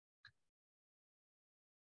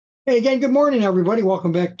Hey again, good morning, everybody.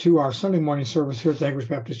 Welcome back to our Sunday morning service here at the Hager's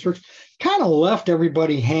Baptist Church. Kind of left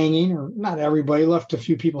everybody hanging, or not everybody, left a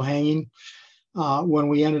few people hanging when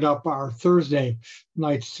we ended up our Thursday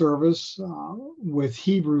night service with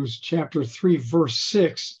Hebrews chapter 3, verse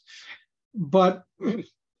 6. But,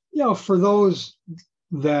 for those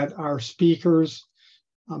that are speakers,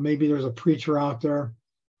 maybe there's a preacher out there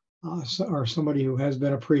or somebody who has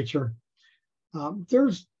been a preacher.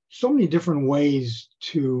 There's so many different ways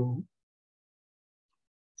to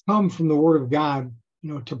come from the Word of God,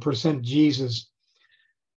 to present Jesus.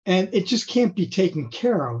 And it just can't be taken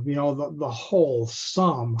care of, the whole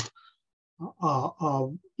sum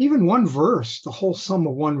of even one verse, the whole sum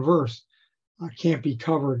of one verse can't be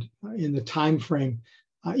covered in the time frame.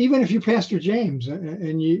 Even if you're Pastor James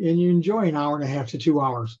and you enjoy an hour and a half to 2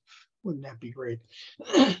 hours, wouldn't that be great?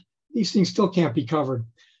 These things still can't be covered.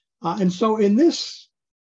 And so in this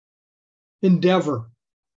endeavor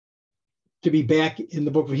to be back in the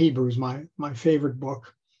book of Hebrews, my favorite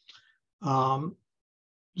book, it's a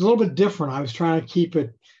little bit different. I was trying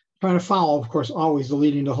to follow, of course, always the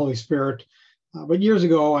leading of the Holy Spirit. But years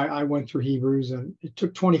ago, I went through Hebrews, and it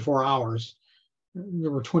took 24 hours. There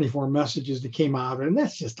were 24 messages that came out, and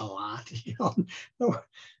that's just a lot.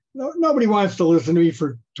 Nobody wants to listen to me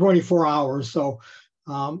for 24 hours. So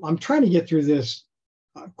I'm trying to get through this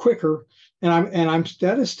quicker, and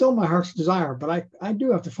that is still my heart's desire. But I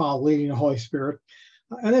do have to follow leading the Holy Spirit.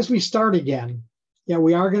 And as we start again,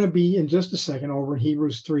 we are going to be in just a second over in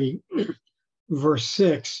Hebrews 3, verse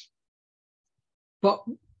 6. But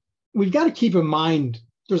we've got to keep in mind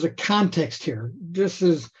there's a context here. This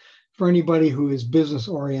is for anybody who is business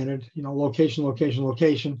oriented, location, location,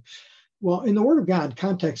 location. Well, in the Word of God,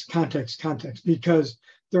 context, context, context, because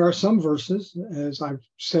there are some verses, as I've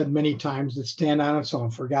said many times, that stand on its own.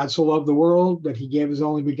 For God so loved the world that he gave his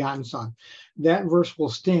only begotten son. That verse will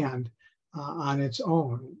stand on its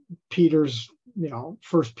own. Peter's, 1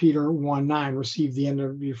 Peter 1:9, receive the end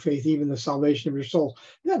of your faith, even the salvation of your soul.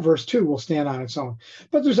 That verse too will stand on its own.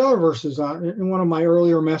 But there's other verses. In one of my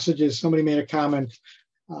earlier messages, somebody made a comment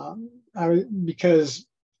because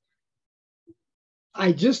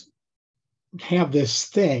I just have this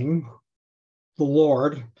thing, the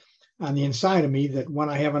Lord, on the inside of me, that when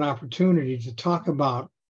I have an opportunity to talk about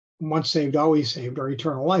once saved, always saved, or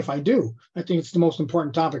eternal life, I do. I think it's the most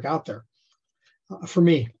important topic out there for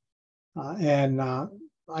me. And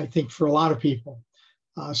I think for a lot of people.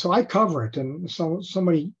 So I cover it. And so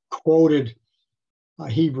somebody quoted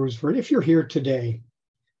Hebrews for it. If you're here today,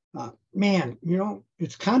 man,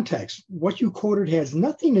 it's context. What you quoted has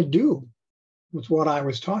nothing to do with what I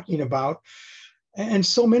was talking about. And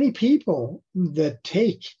so many people that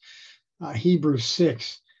take Hebrews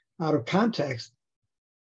 6 out of context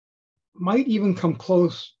might even come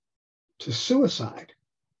close to suicide.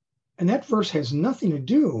 And that verse has nothing to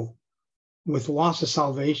do with loss of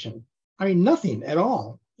salvation. I mean, nothing at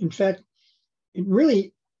all. In fact, it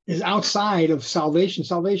really is outside of salvation.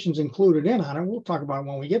 Salvation's included in on it. We'll talk about it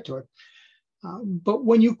when we get to it. But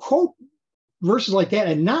when you quote verses like that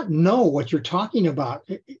and not know what you're talking about,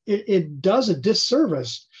 it does a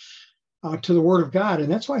disservice to the Word of God.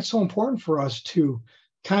 And that's why it's so important for us to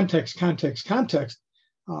context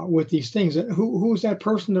with these things. Who was that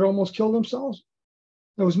person that almost killed themselves?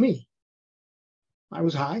 That was me. I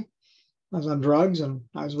was high. I was on drugs, and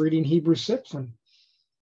I was reading Hebrews 6. And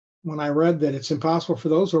when I read that it's impossible for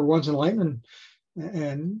those who are once enlightened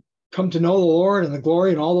and come to know the Lord and the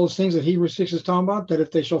glory and all those things that Hebrews 6 is talking about, that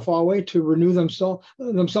if they shall fall away, to renew themselves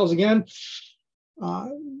again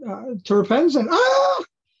to repentance, and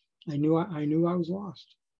I knew I was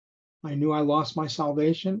lost. I knew I lost my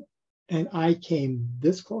salvation, and I came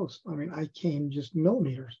this close. I mean, I came just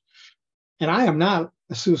millimeters. And I am not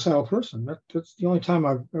a suicidal person. That's the only time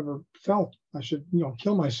I've ever felt I should,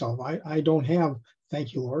 kill myself. I don't have,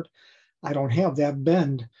 thank you, Lord, I don't have that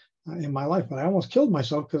bend in my life. But I almost killed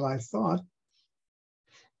myself because I thought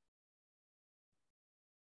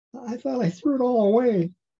I threw it all away.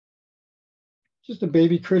 Just a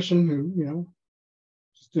baby Christian who,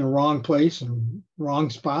 just in a wrong place and wrong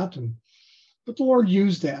spot. But the Lord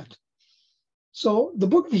used that. So the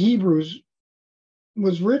book of Hebrews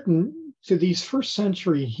was written to these first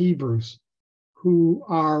century Hebrews who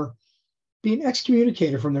are being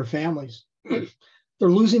excommunicated from their families. They're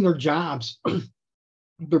losing their jobs.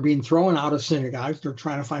 They're being thrown out of synagogues. They're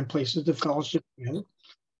trying to find places to fellowship together.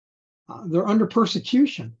 They're under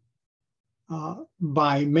persecution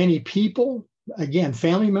by many people. Again,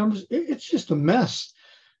 family members. It's just a mess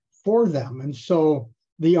for them. And so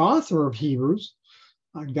the author of Hebrews,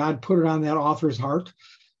 God put it on that author's heart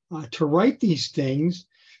to write these things,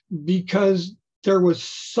 because there was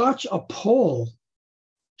such a pull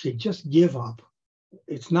to just give up.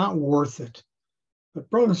 It's not worth it. But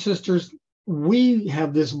brothers and sisters, we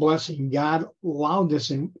have this blessing. God allowed this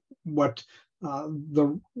in what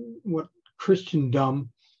Christendom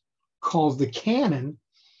calls the canon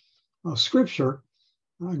of Scripture.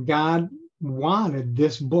 God wanted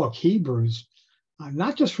this book, Hebrews,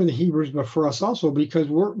 not just for the Hebrews, but for us also, because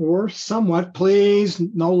we're somewhat, please,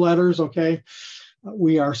 no letters, okay?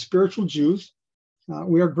 We are spiritual Jews.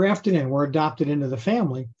 We are grafted in. We're adopted into the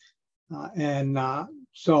family.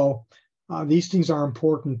 So these things are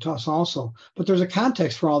important to us also. But there's a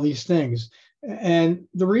context for all these things. And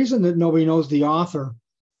the reason that nobody knows the author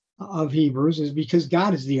of Hebrews is because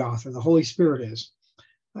God is the author. The Holy Spirit is.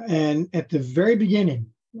 And at the very beginning,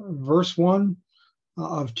 verse 1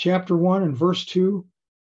 of chapter 1 and verse 2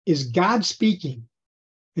 is God speaking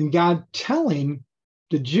and God telling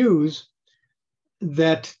the Jews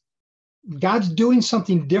that God's doing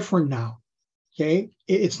something different now. Okay,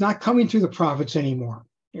 it's not coming through the prophets anymore.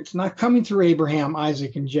 It's not coming through Abraham,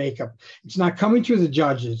 Isaac, and Jacob. It's not coming through the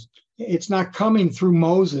judges. It's not coming through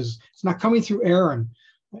Moses. It's not coming through Aaron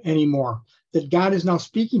anymore. That God is now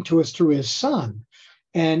speaking to us through his Son.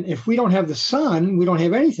 And if we don't have the Son, we don't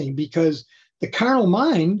have anything, because the carnal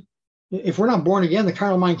mind, if we're not born again, the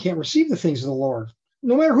carnal mind can't receive the things of the Lord,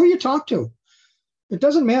 no matter who you talk to. It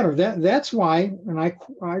doesn't matter. That's why, and I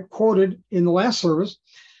quoted in the last service,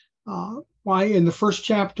 why in the first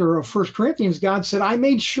chapter of 1 Corinthians, God said, I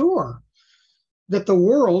made sure that the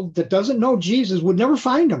world that doesn't know Jesus would never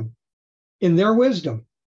find him in their wisdom.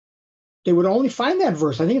 They would only find that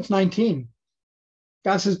verse. I think it's 19.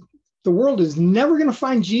 God says, the world is never going to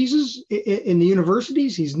find Jesus in the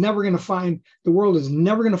universities. The world is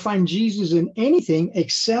never going to find Jesus in anything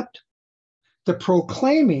except the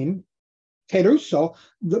proclaiming, kerusso,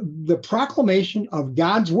 the proclamation of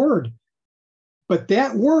God's word. But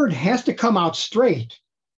that word has to come out straight.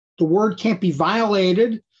 The word can't be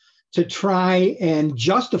violated to try and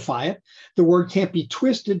justify it. The word can't be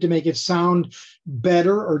twisted to make it sound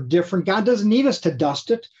better or different. God doesn't need us to dust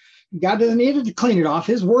it. God doesn't need us to clean it off.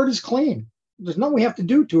 His word is clean. There's nothing we have to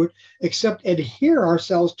do to it except adhere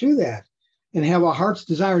ourselves to that and have a heart's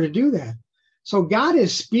desire to do that. So God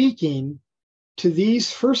is speaking to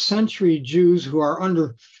these first century Jews who are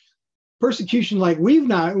under persecution like we've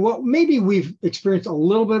not. Well, maybe we've experienced a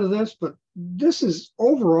little bit of this, but this is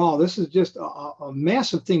just a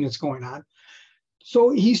massive thing that's going on.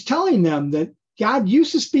 So he's telling them that God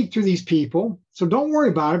used to speak through these people, so don't worry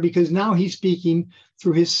about it, because now he's speaking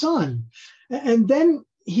through his Son. And then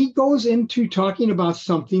he goes into talking about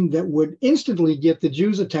something that would instantly get the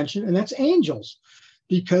Jews' attention, and that's angels,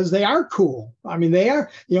 because they are cool. I mean, they are,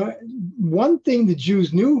 one thing the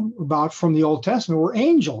Jews knew about from the Old Testament were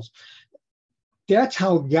angels. That's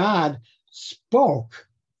how God spoke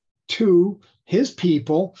to his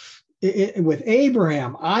people with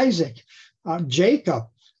Abraham, Isaac, Jacob,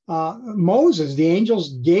 Moses. The angels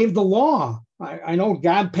gave the law. I know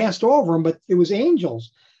God passed over them, but it was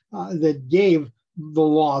angels that gave the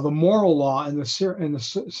law, the moral law, and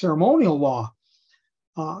the ceremonial law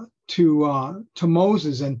to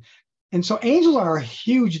Moses. And so angels are a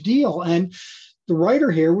huge deal. And the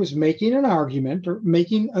writer here was making an argument, or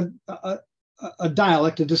making a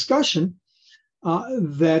dialect, a discussion,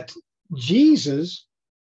 that Jesus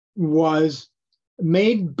was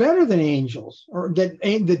made better than angels, or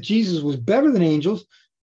that Jesus was better than angels,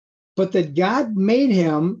 but that God made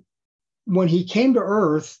him, when he came to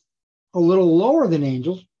earth, a little lower than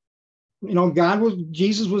angels.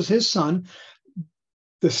 Jesus was his Son,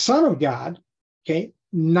 the Son of God, okay,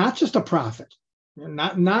 not just a prophet,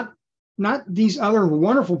 not these other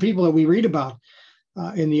wonderful people that we read about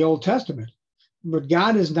in the Old Testament. But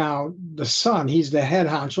God is now the Son. He's the head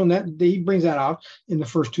honcho, and that he brings that out in the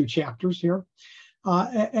first two chapters here.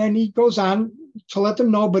 And he goes on to let them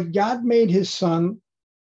know, but God made his Son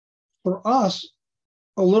for us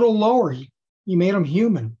a little lower. He made him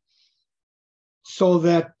human, so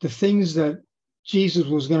that the things that Jesus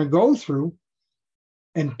was going to go through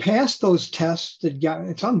and pass those tests that God,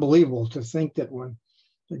 it's unbelievable to think that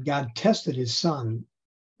that God tested his Son.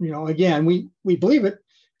 Again, we believe it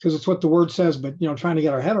because it's what the word says, but trying to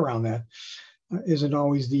get our head around that isn't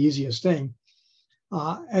always the easiest thing.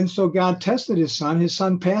 And so God tested his Son. His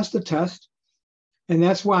Son passed the test, and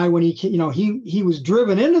that's why when he was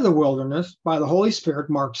driven into the wilderness by the Holy Spirit,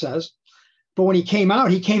 Mark says, but when he came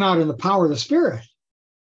out in the power of the Spirit.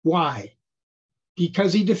 Why?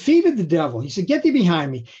 Because he defeated the devil. He said, "Get thee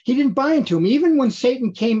behind me." He didn't buy into him, even when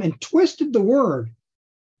Satan came and twisted the word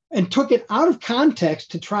and took it out of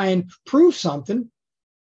context to try and prove something.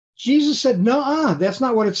 Jesus said, no, that's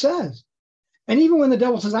not what it says. And even when the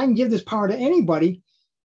devil says, I can give this power to anybody,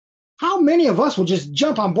 how many of us will just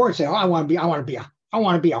jump on board and say, oh, I want to be a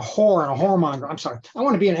whore and a whoremonger. I'm sorry. I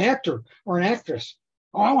want to be an actor or an actress.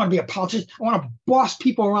 Oh, I want to be a politician. I want to boss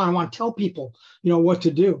people around. I want to tell people, what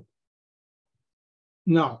to do.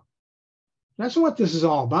 No, that's what this is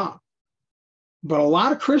all about. But a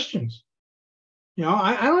lot of Christians,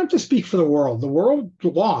 I don't have to speak for the world. The world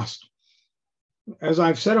lost. As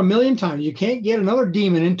I've said a million times, you can't get another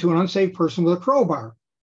demon into an unsaved person with a crowbar.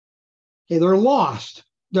 Okay, they're lost.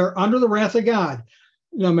 They're under the wrath of God.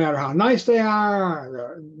 No matter how nice they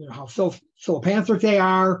are, how philanthropic they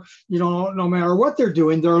are, no matter what they're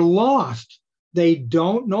doing, they're lost. They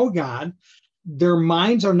don't know God. Their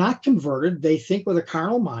minds are not converted. They think with a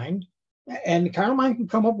carnal mind, and the carnal mind can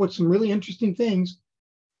come up with some really interesting things,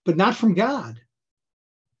 but not from God.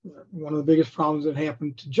 One of the biggest problems that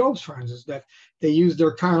happened to Job's friends is that they used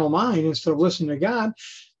their carnal mind instead of listening to God.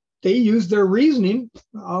 They used their reasoning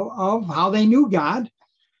of how they knew God.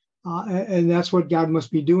 And that's what God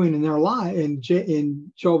must be doing in their life,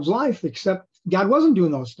 in Job's life, except God wasn't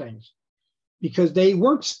doing those things because they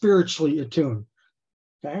weren't spiritually attuned.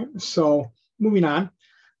 Okay, so moving on.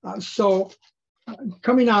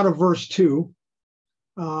 Coming out of verse 2,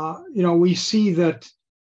 we see that,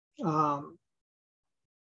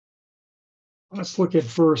 let's look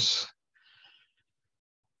at let's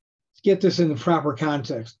get this in the proper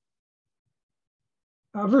context.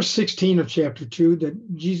 Verse 16 of chapter 2,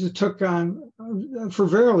 that Jesus took on, for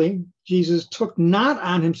verily, Jesus took not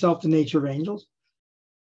on himself the nature of angels,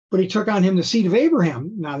 but he took on him the seed of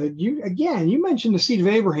Abraham. Now that you mentioned the seed of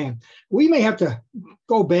Abraham. We may have to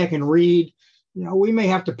go back and read, we may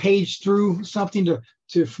have to page through something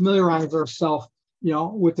to familiarize ourselves,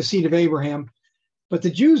 with the seed of Abraham. But the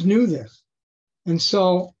Jews knew this. And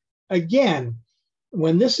so, again,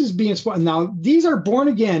 when this is being spoken, now these are born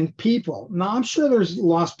again people. Now I'm sure there's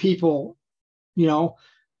lost people,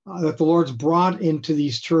 that the Lord's brought into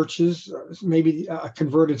these churches, maybe a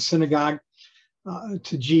converted synagogue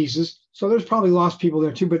to Jesus. So there's probably lost people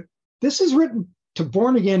there too. But this is written to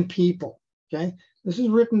born again people. Okay, this is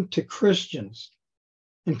written to Christians,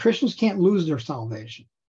 and Christians can't lose their salvation.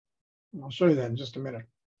 I'll show you that in just a minute.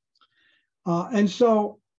 And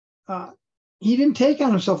so. He didn't take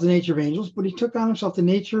on himself the nature of angels, but he took on himself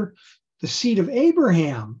the seed of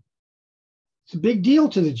Abraham. It's a big deal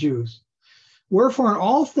to the Jews. Wherefore, in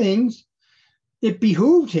all things, it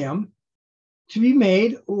behooved him to be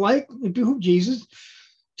made like, it behooved Jesus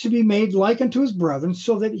to be made like unto his brethren,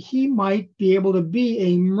 so that he might be able to be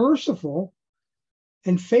a merciful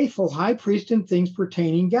and faithful high priest in things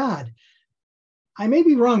pertaining God. I may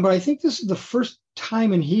be wrong, but I think this is the first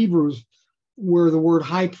time in Hebrews where the word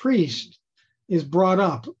high priest is brought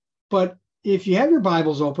up. But if you have your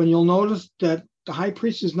Bibles open, you'll notice that the high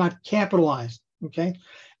priest is not capitalized. Okay,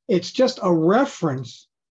 it's just a reference.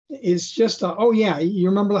 It's just you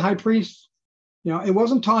remember the high priest? It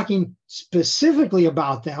wasn't talking specifically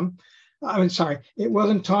about them. It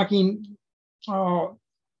wasn't talking.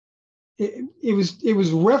 It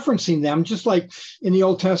was referencing them, just like in the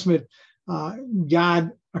Old Testament,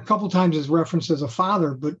 God a couple times is referenced as a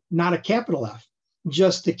father, but not a capital F.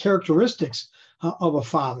 Just the characteristics of a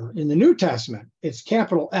father. In the New Testament, it's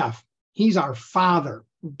capital F. He's our Father.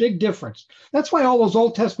 Big difference. That's why all those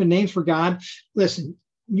Old Testament names for God, listen,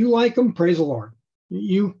 you like them, praise the Lord.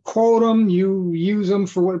 You quote them, you use them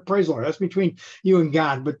for what, praise the Lord. That's between you and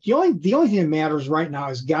God. But the only thing that matters right now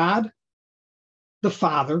is God, the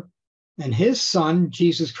Father, and his Son,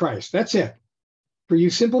 Jesus Christ. That's it. For you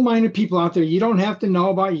simple-minded people out there, you don't have to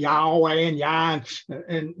know about Yahweh and Yah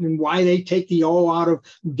and why they take the O out of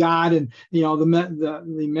God and the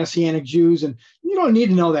Messianic Jews, and you don't need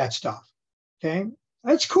to know that stuff. Okay,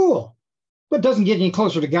 that's cool, but it doesn't get any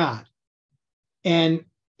closer to God. And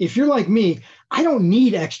if you're like me, I don't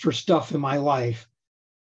need extra stuff in my life,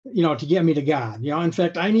 to get me to God. In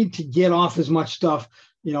fact, I need to get off as much stuff,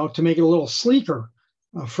 to make it a little sleeker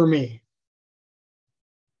for me.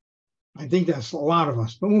 I think that's a lot of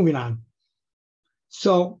us, but moving on.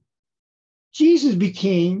 So Jesus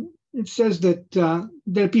became, it says that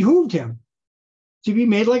it behooved him to be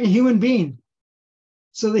made like a human being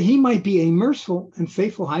so that he might be a merciful and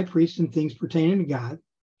faithful high priest in things pertaining to God,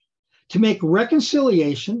 to make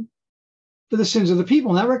reconciliation for the sins of the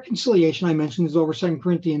people. And that reconciliation I mentioned is over 2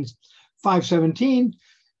 Corinthians 5:17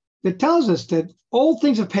 that tells us that old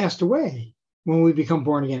things have passed away. When we become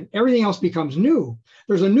born again, everything else becomes new.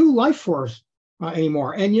 There's a new life force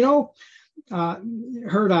anymore. And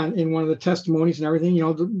heard in one of the testimonies and everything,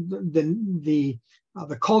 the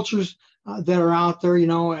cultures that are out there,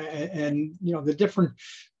 and the different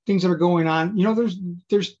things that are going on.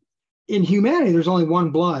 in humanity, there's only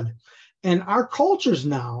one blood. And our cultures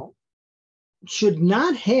now should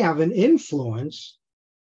not have an influence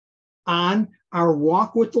on our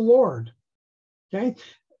walk with the Lord. Okay.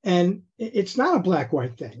 And it's not a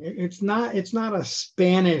black-white thing. It's not a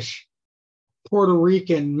Spanish, Puerto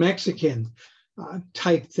Rican, Mexican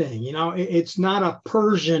type thing. It's not a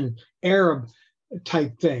Persian, Arab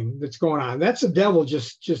type thing that's going on. That's the devil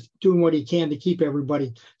just doing what he can to keep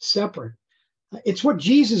everybody separate. It's what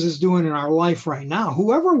Jesus is doing in our life right now,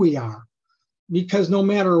 whoever we are, because no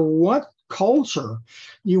matter what culture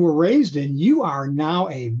you were raised in, you are now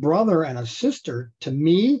a brother and a sister to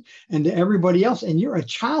me and to everybody else, and you're a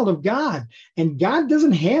child of God. And God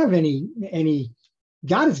doesn't have any.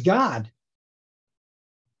 God is God,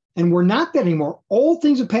 and we're not that anymore. Old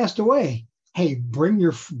things have passed away. Hey, bring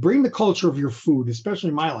the culture of your food, especially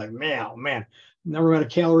in my life. Man, oh man, never met a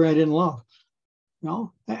calorie I didn't love.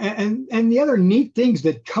 And the other neat things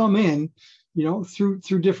that come in,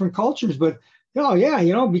 through different cultures. But oh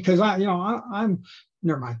yeah, because I'm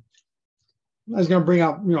never mind. I was going to bring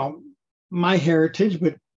up my heritage,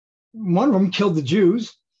 but one of them killed the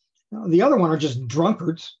Jews. The other one are just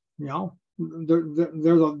drunkards. They're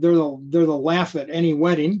the laugh at any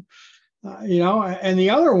wedding. And the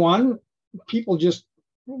other one, people just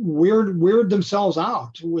weird themselves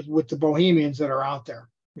out with the bohemians that are out there.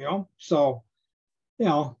 So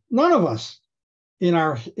none of us in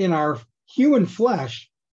our human flesh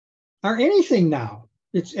are anything now.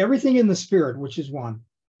 It's everything in the spirit, which is one.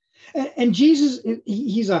 And Jesus,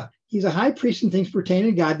 he's a high priest in things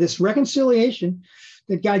pertaining to God, this reconciliation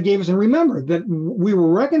that God gave us. And remember that we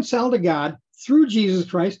were reconciled to God through Jesus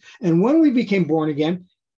Christ. And when we became born again,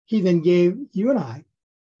 he then gave you and I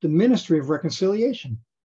the ministry of reconciliation.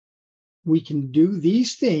 We can do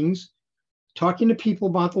these things, talking to people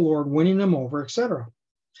about the Lord, winning them over, etc.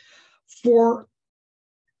 For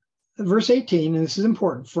verse 18, and this is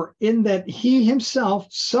important, for in that he himself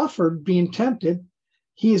suffered being tempted,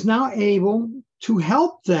 he is now able to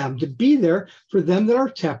help them, to be there for them that are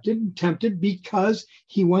tempted because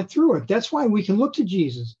he went through it. That's why we can look to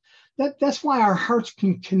Jesus. That's why our hearts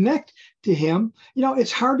can connect to him.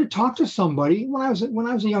 It's hard to talk to somebody. When I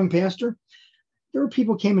was a young pastor, there were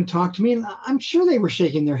people came and talked to me, and I'm sure they were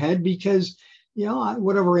shaking their head because,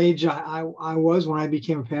 whatever age I was when I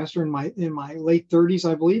became a pastor in my late 30s,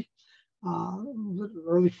 I believe,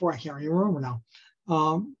 early 40s, I can't remember now.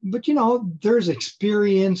 But there's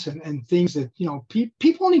experience and things that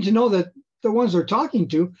people need to know that the ones they're talking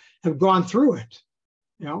to have gone through it.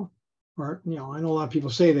 Or I know a lot of people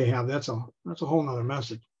say they have. That's a whole nother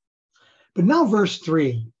message. But now verse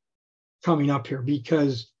 3 coming up here,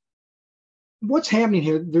 because what's happening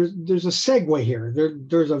here, there's a segue here.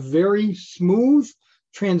 There's a very smooth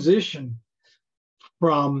transition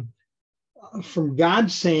from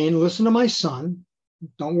God saying, listen to my son,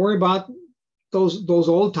 don't worry about those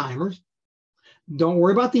old timers, don't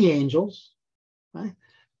worry about the angels. Right?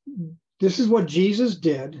 This is what Jesus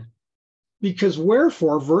did, because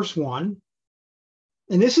wherefore, verse 1,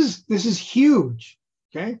 and this is huge.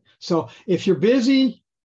 Okay, so if you're busy,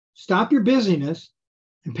 stop your busyness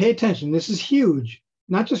and pay attention. This is huge,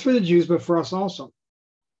 not just for the Jews, but for us also.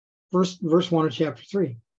 Verse 1 of chapter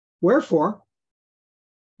 3. Wherefore,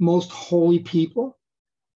 most holy people,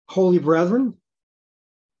 holy brethren,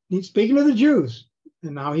 he's speaking to the Jews,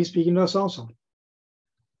 and now he's speaking to us also.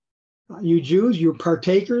 You Jews, you're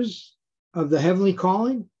partakers of the heavenly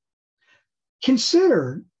calling.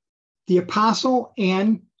 Consider the apostle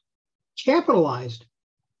and capitalized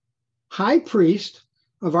high priest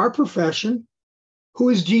of our profession, who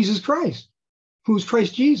is Jesus Christ, who is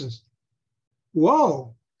Christ Jesus.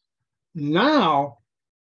 Whoa. Now,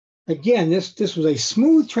 again, this was a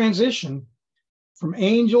smooth transition from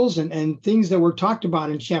angels and things that were talked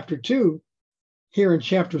about in chapter 2, here in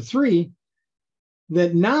chapter 3,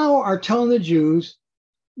 that now are telling the Jews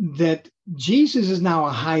that Jesus is now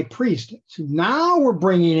a high priest. So now we're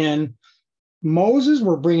bringing in Moses,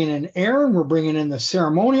 we're bringing in Aaron, we're bringing in the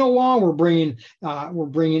ceremonial law, we're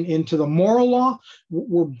bringing into the moral law,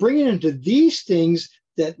 we're bringing into these things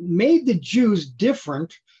that made the Jews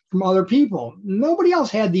different from other people. Nobody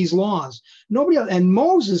else had these laws. Nobody else, and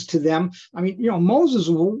Moses to them, Moses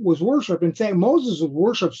was worshipped. In fact, Moses was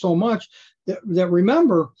worshipped so much that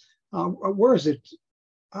remember, where is it?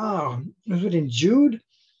 Was it in Jude?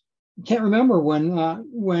 I can't remember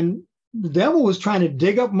when the devil was trying to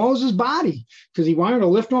dig up Moses' body because he wanted to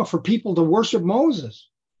lift him up for people to worship Moses.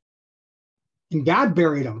 And God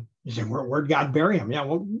buried him. You say, where'd God bury him? Yeah,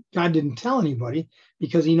 well, God didn't tell anybody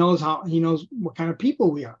because he knows what kind of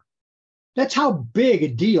people we are. That's how big a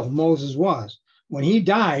deal Moses was. When he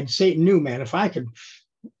died, Satan knew, man, if I could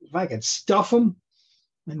if I could stuff them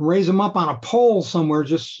and raise them up on a pole somewhere,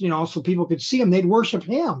 just, so people could see them, they'd worship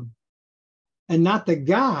him and not the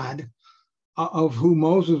God of who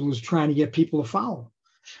Moses was trying to get people to follow.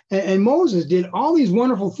 And Moses did all these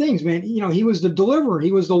wonderful things, man. He was the deliverer,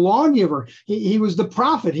 he was the lawgiver, he was the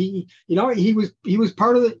prophet. He was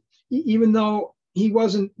part of the, even though he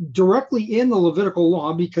wasn't directly in the Levitical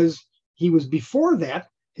law because he was before that.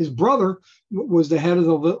 His brother was the head of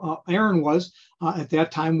the Aaron was at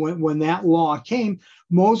that time when that law came.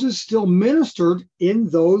 Moses still ministered in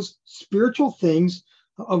those spiritual things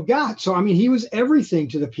of God. So I mean, he was everything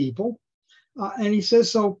to the people. And he says,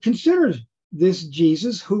 so consider this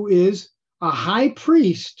Jesus, who is a high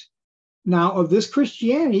priest now of this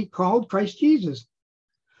Christianity called Christ Jesus,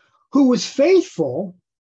 who was faithful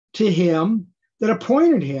to him that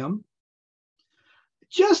appointed him,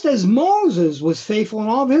 just as Moses was faithful in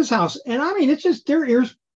all of his house. And I mean, it's just their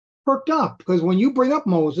ears perked up, because when you bring up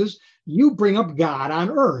Moses, you bring up God on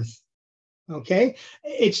earth. Okay?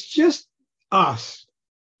 It's just us,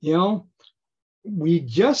 we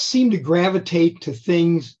just seem to gravitate to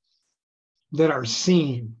things that are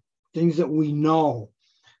seen, things that we know.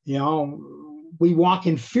 We walk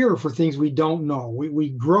in fear for things we don't know. We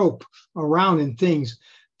grope around in things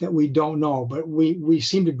that we don't know, but we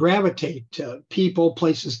seem to gravitate to people,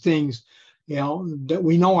 places, things, that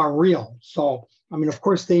we know are real. So, I mean, of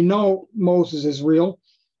course, they know Moses is real.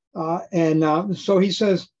 So he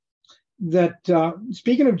says that,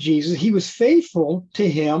 speaking of Jesus, he was faithful to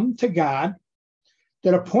him, to God,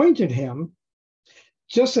 that appointed him,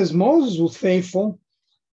 just as Moses was faithful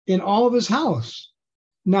in all of his house.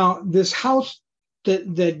 Now, this house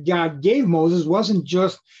that God gave Moses wasn't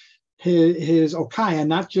just his Okaya,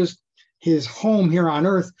 not just his home here on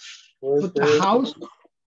earth, but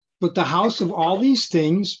the house of all these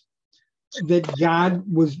things that God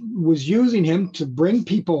was using him to bring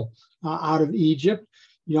people out of Egypt,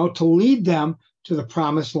 to lead them to the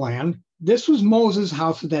promised land. This was Moses'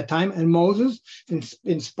 house at that time, and Moses,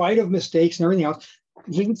 in spite of mistakes and everything else,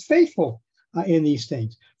 he was faithful in these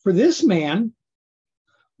things. For this man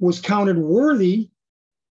was counted worthy.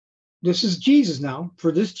 This is Jesus now.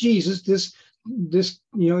 For this Jesus, this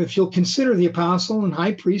if you'll consider the apostle and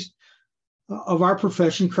high priest of our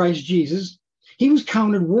profession, Christ Jesus, he was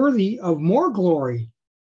counted worthy of more glory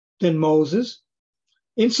than Moses,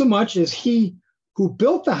 insomuch as he who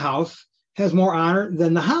built the house has more honor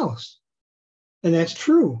than the house. And that's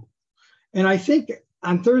true. And I think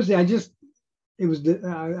on Thursday, I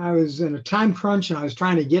was in a time crunch and I was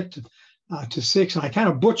trying to get to 6, and I kind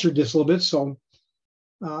of butchered this a little bit. So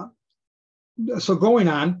going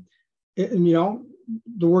on, the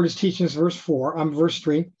word is teaching us verse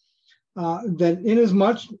 3, that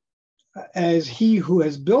inasmuch as he who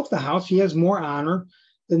has built the house, he has more honor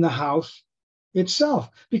than the house itself.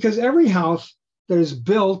 Because every house that is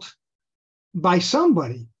built by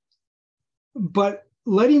somebody, but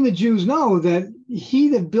letting the Jews know that he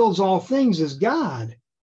that builds all things is God.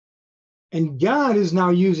 And God is now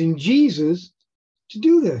using Jesus to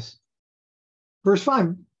do this. Verse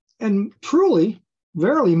 5, and truly,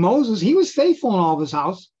 verily, Moses, he was faithful in all of his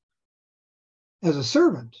house as a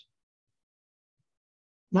servant,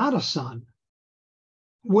 not a son.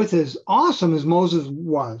 With as awesome as Moses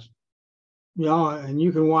was, and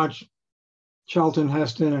you can watch Charlton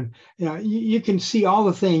Heston, and you can see all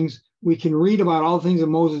the things. We can read about all the things that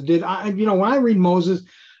Moses did. When I read Moses,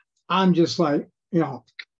 I'm just like,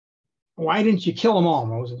 why didn't you kill them all,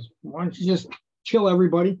 Moses? Why don't you just kill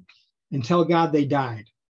everybody and tell God they died?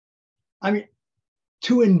 I mean,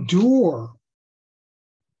 to endure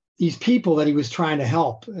these people that he was trying to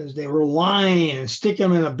help as they were lying and sticking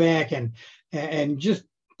him in the back and just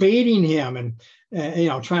baiting him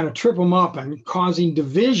and trying to trip him up and causing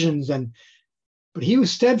divisions, but he was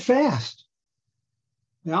steadfast.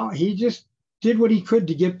 He just did what he could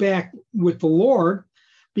to get back with the Lord,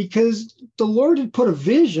 because the Lord had put a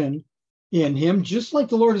vision in him, just like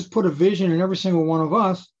the Lord has put a vision in every single one of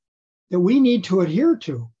us that we need to adhere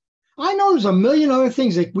to. I know there's a million other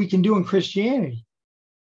things that we can do in Christianity,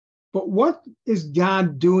 but what is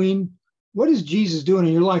God doing? What is Jesus doing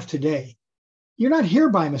in your life today? You're not here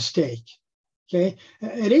by mistake. Okay.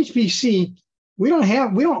 At HBC, we don't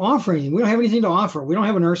offer anything. We don't have anything to offer. We don't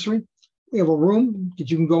have a nursery. We have a room that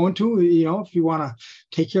you can go into, if you want to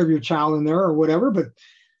take care of your child in there or whatever. But,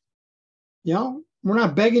 we're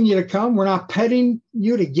not begging you to come. We're not petting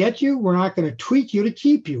you to get you. We're not going to tweak you to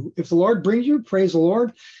keep you. If the Lord brings you, praise the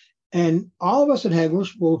Lord. And all of us at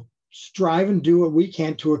Hegewisch will strive and do what we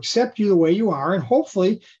can to accept you the way you are. And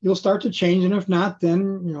hopefully you'll start to change. And if not,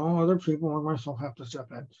 then, other people like myself have to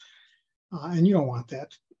step in. And you don't want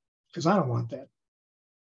that, because I don't want that.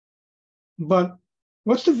 But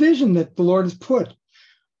what's the vision that the Lord has put?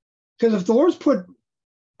 Because if the Lord's put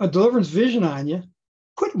a deliverance vision on you,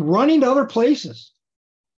 quit running to other places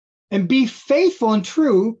and be faithful and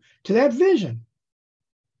true to that vision.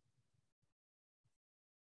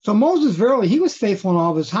 So Moses, verily, he was faithful in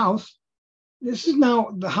all of his house. This is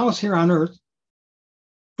now the house here on earth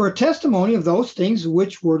for a testimony of those things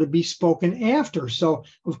which were to be spoken after. So,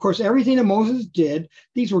 of course, everything that Moses did,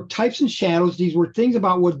 these were types and shadows. These were things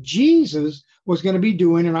about what Jesus was going to be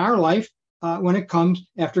doing in our life when it comes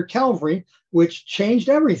after Calvary, which changed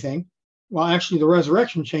everything. Well, actually, the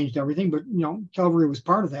resurrection changed everything, but, Calvary was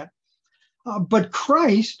part of that. But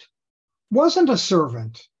Christ wasn't a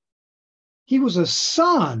servant. He was a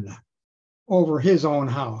son over his own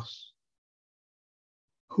house,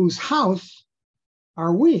 whose house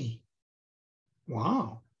are we.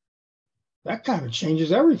 Wow. That kind of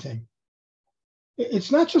changes everything.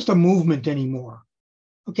 It's not just a movement anymore.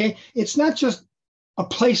 Okay. It's not just a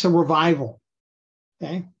place of revival.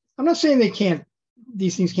 Okay. I'm not saying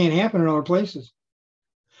these things can't happen in other places,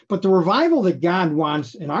 but the revival that God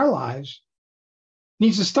wants in our lives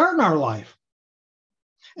needs to start in our life.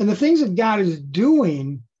 And the things that God is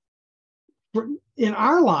doing in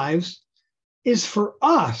our lives is for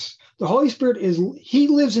us. The Holy Spirit he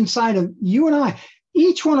lives inside of you and I.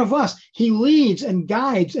 Each one of us, he leads and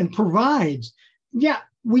guides and provides. Yeah,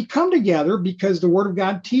 we come together because the Word of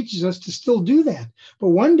God teaches us to still do that. But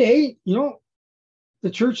one day, the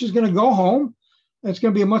church is going to go home. And it's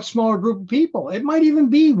going to be a much smaller group of people. It might even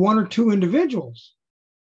be one or two individuals.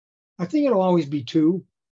 I think it'll always be two,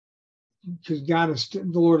 because the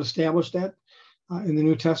Lord established that in the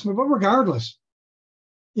New Testament. But regardless,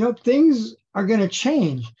 things are going to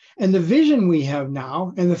change. And the vision we have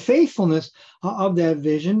now and the faithfulness of that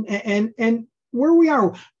vision and where we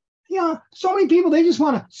are, so many people, they just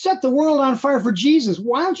want to set the world on fire for Jesus.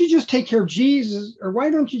 Why don't you just take care of Jesus? Or why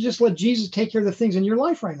don't you just let Jesus take care of the things in your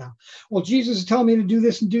life right now? Well, Jesus is telling me to do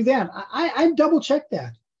this and do that. I double check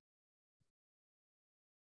that.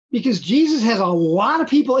 Because Jesus has a lot of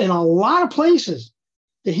people in a lot of places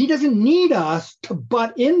that he doesn't need us to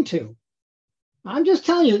butt into. I'm just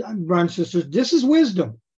telling you, brothers and sisters, this is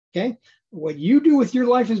wisdom, okay? What you do with your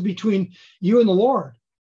life is between you and the Lord.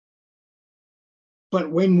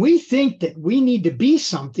 But when we think that we need to be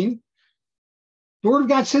something, the Word of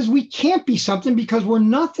God says we can't be something because we're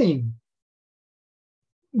nothing.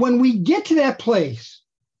 When we get to that place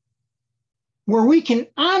where we can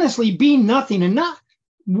honestly be nothing and not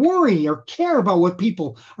worry or care about what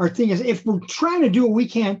people are thinking, if we're trying to do what we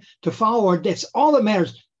can to follow, that's all that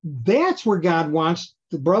matters. That's where God wants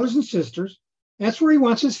the brothers and sisters. That's where he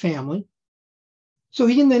wants his family. So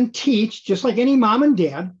he can then teach, just like any mom and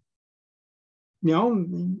dad.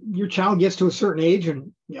 Your child gets to a certain age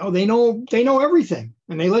and they know everything,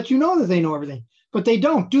 and they let you know that they know everything, but they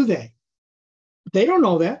don't, do they? They don't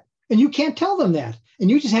know that, and you can't tell them that, and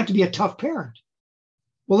you just have to be a tough parent.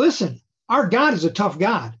 Well, listen, our God is a tough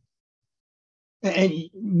God, and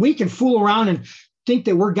we can fool around and think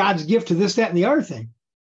that we're God's gift to this, that, and the other thing,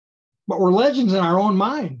 but we're legends in our own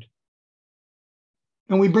mind,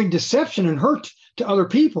 and we bring deception and hurt to other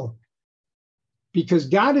people. Because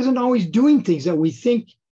God isn't always doing things that we think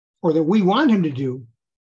or that we want him to do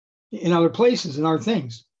in other places and other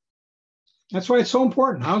things. That's why it's so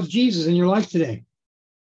important. How's Jesus in your life today?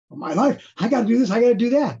 Well, my life, I got to do this, I got to do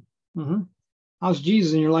that. How's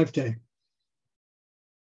Jesus in your life today?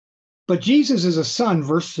 But Jesus is a son,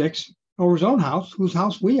 verse 6, over his own house, whose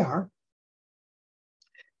house we are.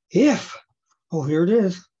 Here it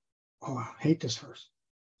is. Oh, I hate this verse.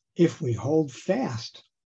 If we hold fast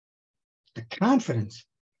the confidence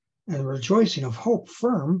and the rejoicing of hope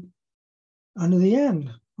firm unto the end.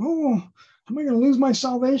 Oh, am I going to lose my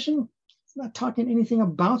salvation? It's not talking anything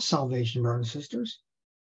about salvation, brothers and sisters.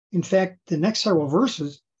 In fact, the next several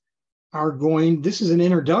verses this is an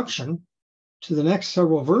introduction to the next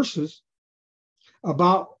several verses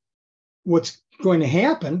about what's going to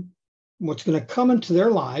happen, what's going to come into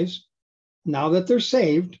their lives now that they're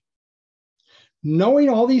saved, knowing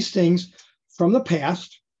all these things from the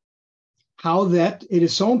past, how that it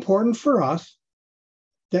is so important for us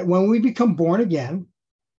that when we become born again,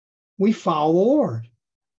 we follow the Lord.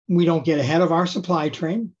 We don't get ahead of our supply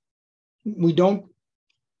train. We don't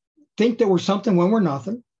think that we're something when we're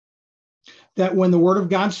nothing. That when the Word of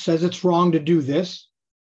God says it's wrong to do this,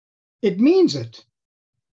 it means it.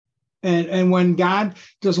 And when God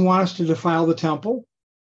doesn't want us to defile the temple,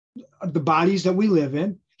 the bodies that we live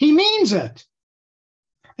in, he means it.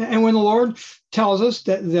 And when the Lord tells us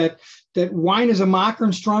that wine is a mocker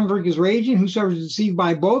and strong drink is raging, whosoever is deceived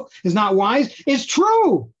by both is not wise, it's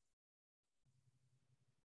true.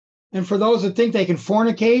 And for those that think they can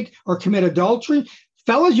fornicate or commit adultery,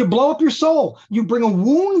 fellas, you blow up your soul. You bring a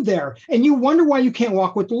wound there, and you wonder why you can't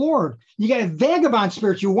walk with the Lord. You got a vagabond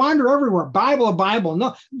spirit. You wander everywhere. Bible to Bible.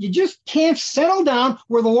 No, you just can't settle down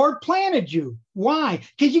where the Lord planted you. Why?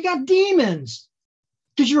 Because you got demons.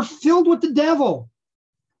 Because you're filled with the devil.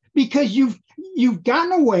 Because you've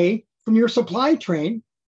gotten away from your supply train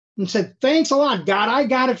and said, thanks a lot, God, I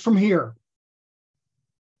got it from here.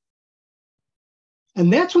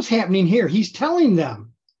 And that's what's happening here. He's telling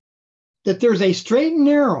them that there's a straight and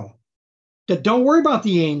narrow, that don't worry about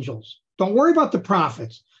the angels. Don't worry about the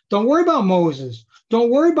prophets. Don't worry about Moses.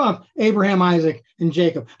 Don't worry about Abraham, Isaac, and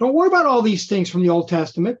Jacob. Don't worry about all these things from the Old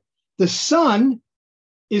Testament. The Son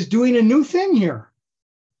is doing a new thing here.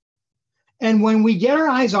 And when we get our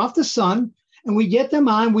eyes off the Son and we get them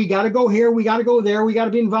on, we got to go here, we got to go there, we got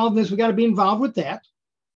to be involved in this, we got to be involved with that.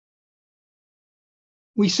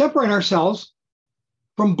 We separate ourselves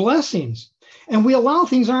from blessings, and we allow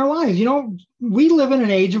things in our lives. You know, we live in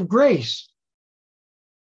an age of grace.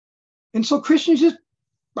 And so Christians just,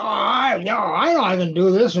 I know I can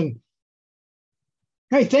do this. And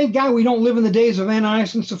hey, thank God we don't live in the days of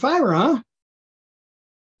Ananias and Sapphira, huh?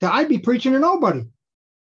 I'd be preaching to nobody.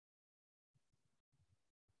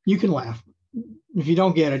 You can laugh. If you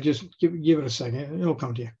don't get it, just give it a second. It'll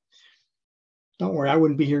come to you. Don't worry, I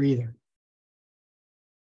wouldn't be here either.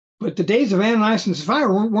 But the days of Ananias and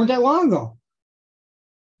Sapphira weren't that long ago.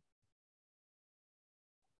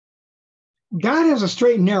 God has a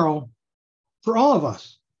straight and narrow for all of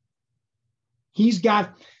us. He's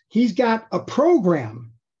got a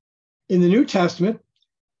program in the New Testament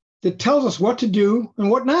that tells us what to do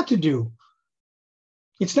and what not to do.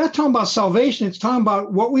 It's not talking about salvation. It's talking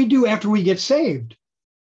about what we do after we get saved.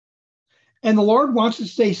 And the Lord wants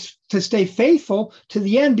us to stay faithful to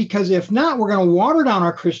the end, because if not, we're going to water down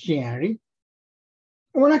our Christianity.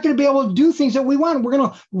 And we're not going to be able to do things that we want. We're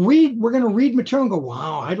going to read material and go,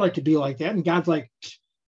 wow, I'd like to be like that. And God's like,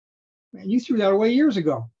 man, you threw that away years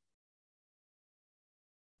ago.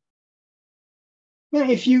 Man,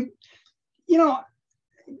 if you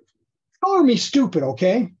color me stupid,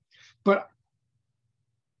 okay? But,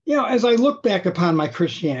 as I look back upon my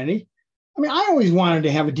Christianity, I mean, I always wanted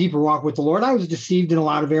to have a deeper walk with the Lord. I was deceived in a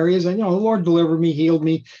lot of areas, and the Lord delivered me, healed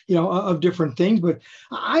me, of different things. But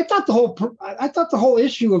I thought the whole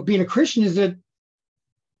issue of being a Christian is that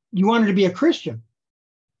you wanted to be a Christian.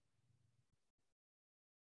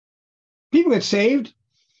 People get saved,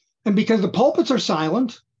 and because the pulpits are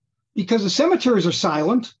silent, because the cemeteries are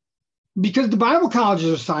silent, because the Bible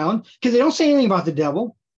colleges are silent, because they don't say anything about the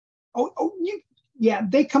devil.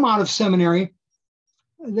 They come out of seminary.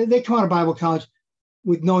 They come out of Bible college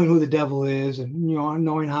with knowing who the devil is, and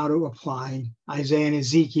knowing how to apply Isaiah and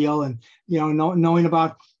Ezekiel, and knowing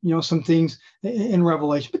about some things in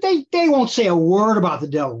Revelation. But they won't say a word about the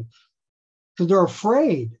devil because they're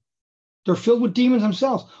afraid. They're filled with demons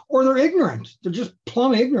themselves, or they're ignorant. They're just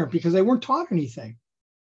plumb ignorant because they weren't taught anything.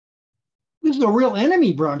 This is a real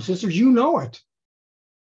enemy, brothers and sisters. You know it,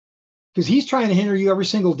 because he's trying to hinder you every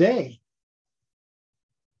single day.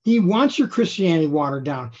 He wants your Christianity watered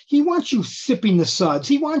down. He wants you sipping the suds.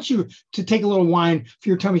 He wants you to take a little wine for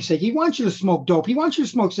your tummy's sake. He wants you to smoke dope. He wants you to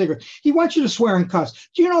smoke cigarettes. He wants you to swear and cuss.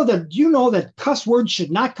 Do you know that cuss words should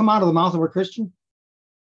not come out of the mouth of a Christian?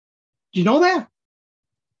 Do you know that?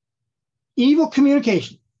 Evil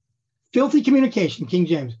communication, filthy communication, King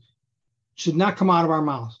James, should not come out of our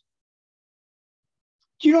mouths.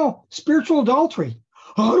 Do you know spiritual adultery?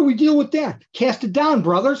 How do we deal with that? Cast it down,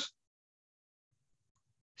 brothers.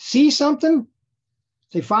 See something?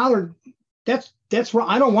 Say, Father, that's wrong.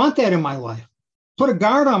 I don't want that in my life. Put a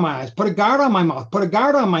guard on my eyes. Put a guard on my mouth. Put a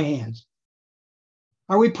guard on my hands.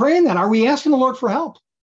 Are we praying that? Are we asking the Lord for help?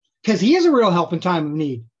 Because he is a real help in time of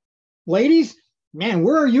need. Ladies, man,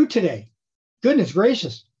 where are you today? Goodness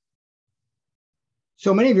gracious.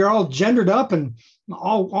 So many of you are all gendered up and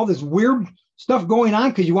all this weird stuff going on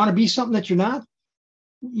because you want to be something that you're not.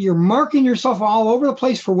 You're marking yourself all over the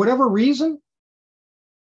place for whatever reason.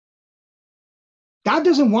 God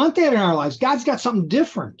doesn't want that in our lives. God's got something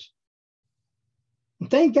different.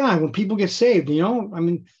 And thank God when people get saved, I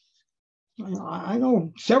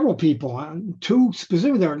know several people, two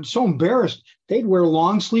specifically, that are so embarrassed. They'd wear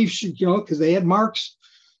long sleeve, because they had marks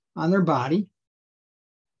on their body.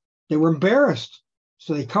 They were embarrassed,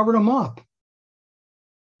 so they covered them up.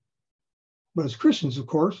 But as Christians, of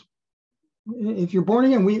course, if you're born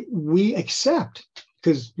again, we accept,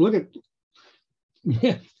 because look at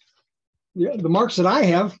the marks that I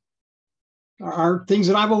have are things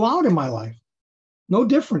that I've allowed in my life. No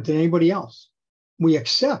different than anybody else. We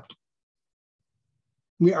accept.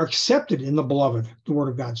 We are accepted in the beloved, the word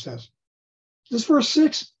of God says. This verse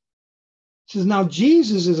 6 says, now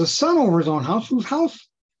Jesus is a son over his own house. Whose house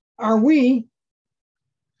are we?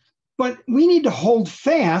 But we need to hold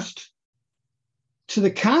fast to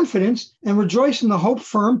the confidence and rejoice in the hope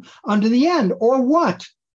firm unto the end. Or what?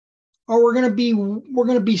 Or we're going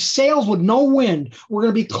to be sails with no wind. We're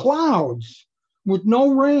going to be clouds with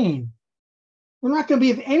no rain. We're not going to be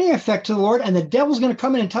of any effect to the Lord, and the devil's going to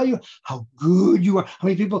come in and tell you how good you are, how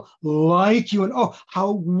many people like you, and oh,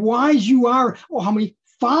 how wise you are, oh, how many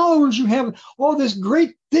followers you have, oh, this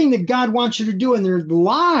great thing that God wants you to do, and there's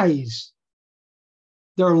lies.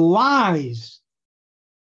 They're lies.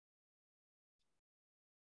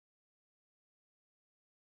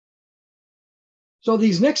 So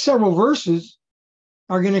these next several verses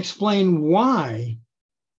are going to explain why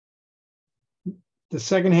the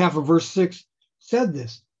second half of verse 6 said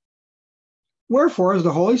this. Wherefore, as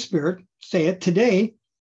the Holy Spirit saith today,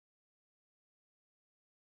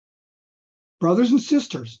 brothers and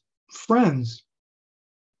sisters, friends,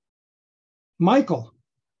 Michael,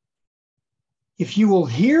 if you will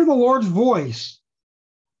hear the Lord's voice,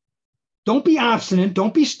 don't be obstinate,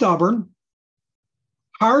 don't be stubborn,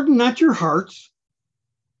 harden not your hearts,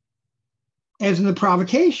 as in the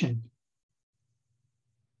provocation,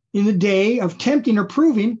 in the day of tempting or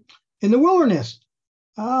proving in the wilderness.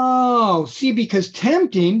 Oh, see, because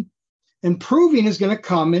tempting and proving is going to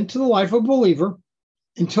come into the life of a believer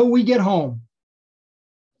until we get home.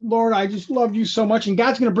 Lord, I just loved you so much. And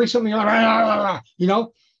God's going to bring something, you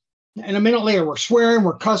know, and a minute later, we're swearing,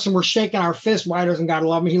 we're cussing, we're shaking our fists. Why doesn't God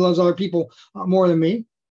love me? He loves other people more than me.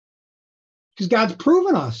 Because God's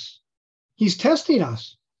proven us. He's testing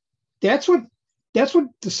us. That's what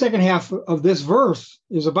the second half of this verse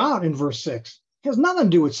is about in verse 6. It has nothing to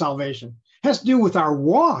do with salvation. It has to do with our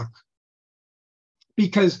walk.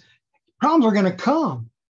 Because problems are going to come.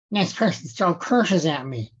 Next person throw curses at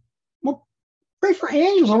me. Well, pray for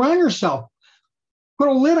angels around yourself. Put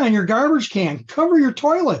a lid on your garbage can. Cover your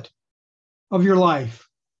toilet of your life.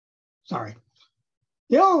 Sorry.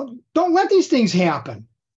 You know, don't let these things happen.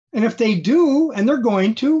 And if they do, and they're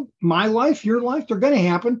going to, my life, your life, they're going to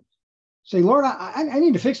happen. Say, Lord, I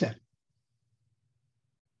need to fix that.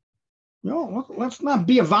 No, let's not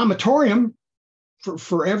be a vomitorium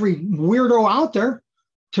for every weirdo out there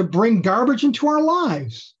to bring garbage into our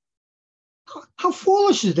lives. How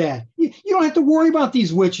foolish is that? You don't have to worry about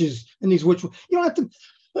these witches and these witches. You don't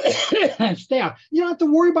have to stay out. You don't have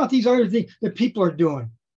to worry about these other things that people are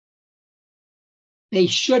doing. They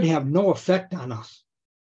should have no effect on us.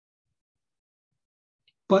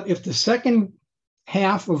 But if the second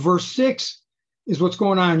half of verse 6 is what's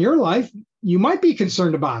going on in your life, you might be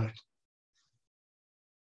concerned about it.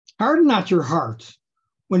 Harden not your hearts.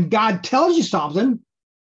 When God tells you something,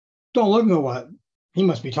 don't look and go, what? He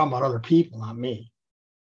must be talking about other people, not me.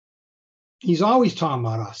 He's always talking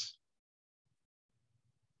about us.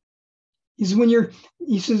 He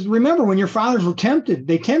says, remember when your fathers were tempted,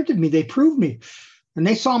 they tempted me, they proved me, and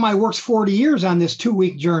they saw my works 40 years on this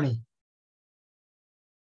 2-week journey.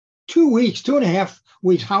 2 weeks, 2.5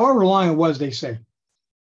 weeks, however long it was, they say,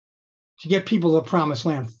 to get people to the promised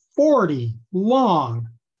land. 40 long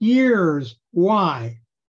years. Why?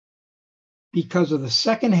 Because of the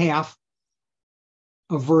second half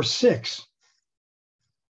of verse 6.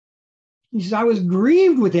 He says, I was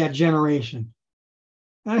grieved with that generation.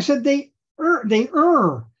 And I said, they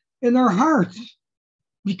err in their hearts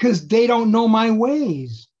because they don't know my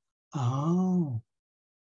ways. Oh.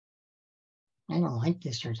 I don't like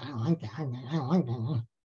this church. I don't like that. I don't like that.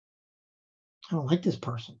 I don't like this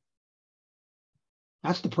person.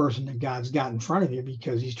 That's the person that God's got in front of you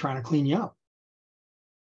because he's trying to clean you up.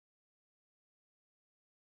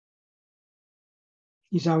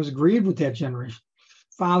 He said, I was grieved with that generation.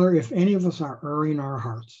 Father, if any of us are erring in our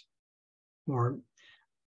hearts, Lord,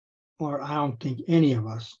 I don't think any of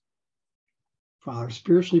us, Father,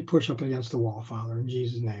 spiritually push up against the wall, Father, in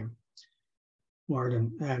Jesus' name. Lord,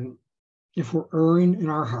 and if we're erring in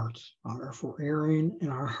our hearts, Father, if we're erring in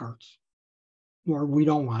our hearts, Lord, we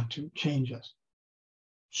don't want to change us.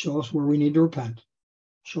 Show us where we need to repent.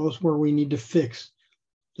 Show us where we need to fix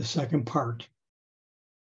the second part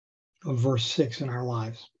of verse 6 in our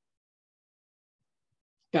lives.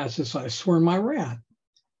 God says, I swear in my wrath,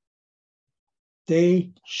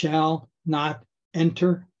 they shall not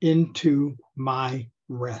enter into my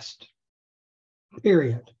rest.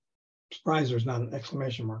 Period. Surprised there's not an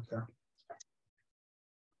exclamation mark there.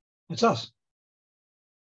 It's us.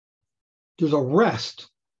 There's a rest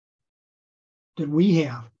that we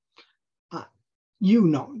have. You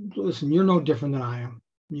know, listen, you're no different than I am.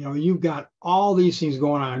 You know, you've got all these things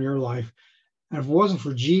going on in your life. And if it wasn't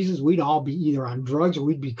for Jesus, we'd all be either on drugs or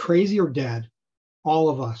we'd be crazy or dead. All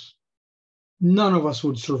of us. None of us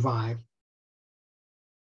would survive.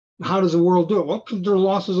 How does the world do it? Well, because they're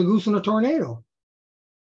lost as a goose in a tornado.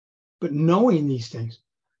 But knowing these things,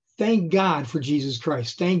 thank God for Jesus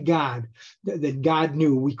Christ. Thank God that God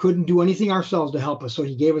knew we couldn't do anything ourselves to help us, so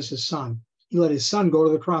he gave us his son. He let his son go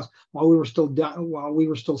to the cross while we were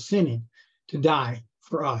still sinning to die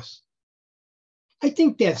for us. I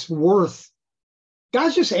think that's worth,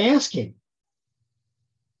 God's just asking.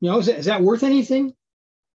 Is that worth anything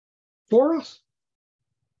for us?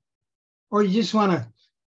 Or you just want to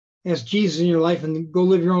ask Jesus in your life and go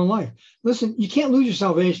live your own life? Listen, you can't lose your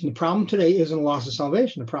salvation. The problem today isn't a loss of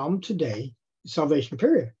salvation. The problem today is salvation,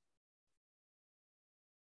 period.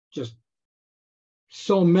 Just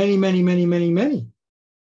so many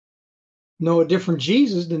know a different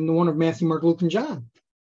Jesus than the one of Matthew, Mark, Luke, and John.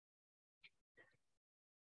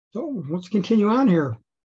 So let's continue on here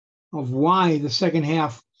of why the second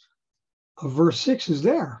half of verse 6 is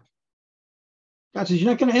there. God says,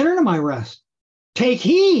 you're not going to enter into my rest. Take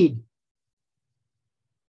heed,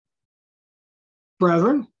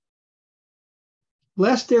 brethren,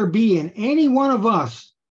 lest there be in any one of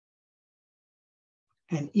us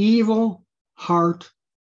an evil heart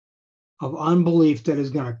of unbelief that is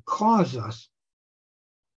going to cause us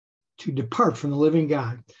to depart from the living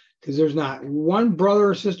God. Because there's not one brother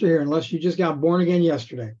or sister here, unless you just got born again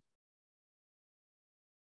yesterday,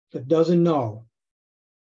 that doesn't know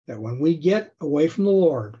that when we get away from the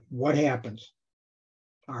Lord, what happens?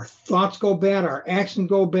 Our thoughts go bad, our actions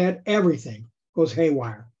go bad, everything goes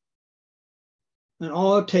haywire. And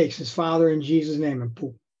all it takes is, Father, in Jesus' name, and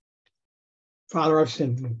poof. Father, I've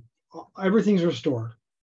sinned. Everything's restored.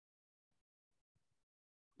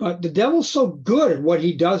 But the devil's so good at what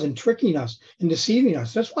he does in tricking us and deceiving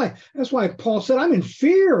us. That's why Paul said, I'm in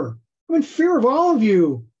fear. I'm in fear of all of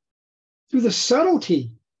you, through the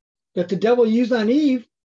subtlety that the devil used on Eve,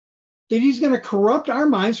 that he's going to corrupt our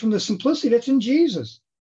minds from the simplicity that's in Jesus.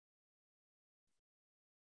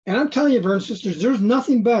 And I'm telling you, brothers and sisters, there's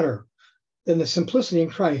nothing better than the simplicity in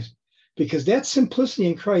Christ, because that simplicity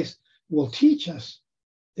in Christ will teach us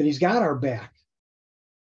that he's got our back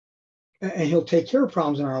and he'll take care of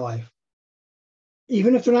problems in our life.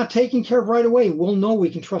 Even if they're not taken care of right away, we'll know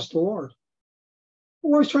we can trust the Lord.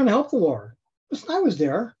 We're always trying to help the Lord. Listen, I was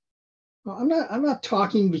there. I'm not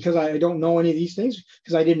talking because I don't know any of these things,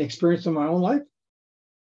 because I didn't experience them in my own life.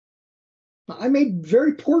 I made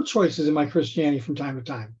very poor choices in my Christianity from time to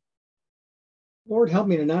time. Lord, help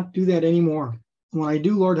me to not do that anymore. And when I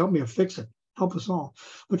do, Lord, help me to fix it. Help us all.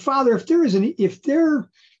 But Father, if there is an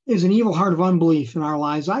evil heart of unbelief in our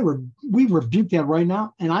lives, we rebuke that right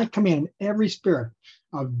now, and I command every spirit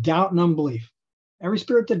of doubt and unbelief, every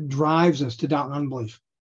spirit that drives us to doubt and unbelief,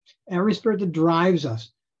 every spirit that drives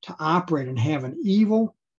us to operate and have an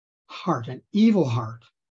evil heart.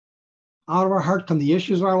 Out of our heart come the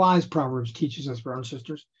issues of our lives, Proverbs teaches us, brothers and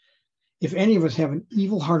sisters. If any of us have an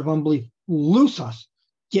evil heart of unbelief, loose us.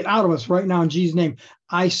 Get out of us right now in Jesus' name.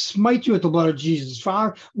 I smite you with the blood of Jesus.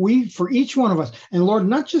 Father, for each one of us, and Lord,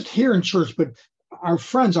 not just here in church, but our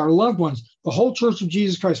friends, our loved ones, the whole church of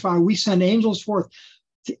Jesus Christ, Father, we send angels forth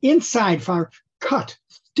to inside, Father, cut,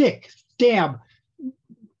 stick, stab,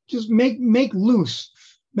 just make loose,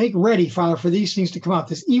 make ready, Father, for these things to come out.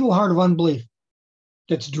 This evil heart of unbelief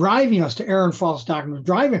that's driving us to error and false doctrine.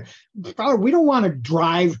 Father, we don't want to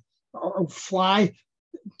drive or fly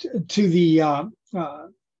to the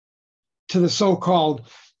so-called,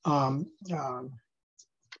 I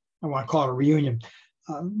want to call it a reunion,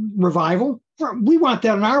 revival. We want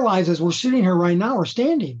that in our lives as we're sitting here right now or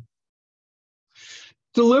standing.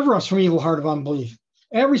 Deliver us from evil heart of unbelief.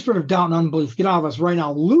 Every spirit of doubt and unbelief, get out of us right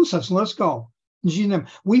now. Loose us and let's go. In Jesus' name,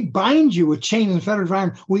 we bind you with chains and fetters of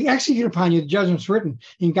iron. We execute upon you the judgments written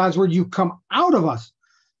in God's word. You come out of us.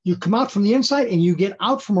 You come out from the inside and you get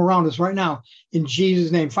out from around us right now in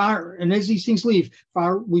Jesus' name. Father, and as these things leave,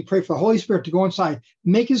 Father, we pray for the Holy Spirit to go inside,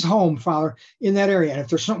 make his home, Father, in that area. And if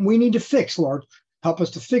there's something we need to fix, Lord, help us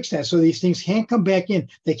to fix that so these things can't come back in.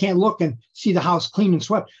 They can't look and see the house clean and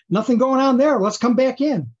swept. Nothing going on there. Let's come back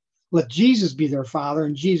in. Let Jesus be there, Father,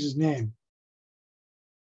 in Jesus' name.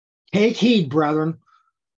 Take heed, brethren,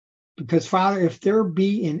 because, Father, if there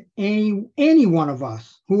be in any one of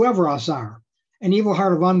us, whoever us are, an evil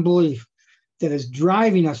heart of unbelief that is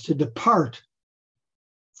driving us to depart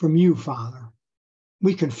from you, Father,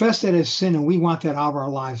 we confess that as sin, and we want that out of our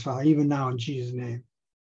lives, Father, even now in Jesus' name.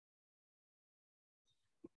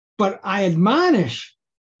 But I admonish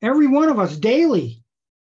every one of us daily,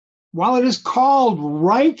 while it is called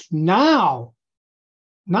right now,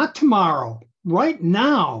 not tomorrow, right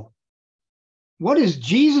now, What is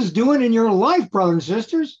Jesus doing in your life, brothers and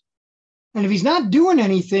sisters? And if he's not doing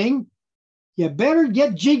anything, you better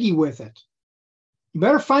get jiggy with it. You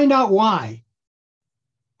better find out why.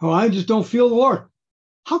 Oh, I just don't feel the Lord.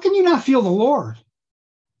 How can you not feel the Lord?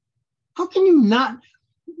 How can you not?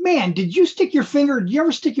 Man, did you ever stick your finger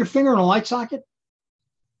in a light socket?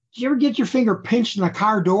 Did you ever get your finger pinched in a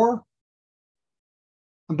car door?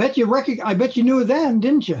 I bet you knew it then,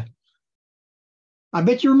 didn't you? I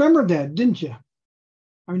bet you remembered that, didn't you?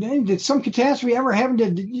 I mean, did some catastrophe ever happen?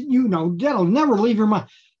 That'll never leave your mind.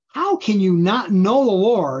 How can you not know the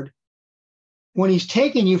Lord when he's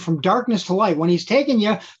taking you from darkness to light, when he's taking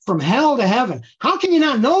you from hell to heaven? How can you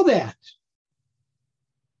not know that?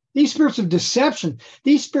 These spirits of deception,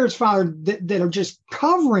 these spirits, Father, that are just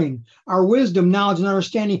covering our wisdom, knowledge, and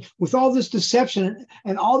understanding with all this deception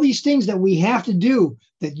and all these things that we have to do,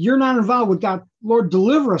 that you're not involved with, God, Lord,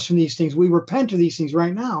 deliver us from these things. We repent of these things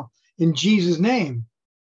right now in Jesus' name.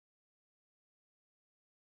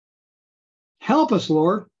 Help us,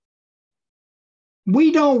 Lord.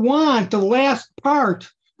 We don't want the last part,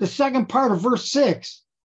 the second part of verse 6,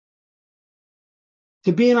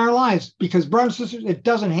 to be in our lives, because, brothers and sisters, it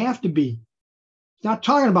doesn't have to be. It's not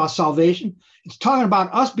talking about salvation. It's talking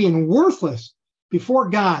about us being worthless before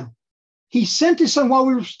God. He sent his son while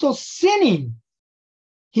we were still sinning.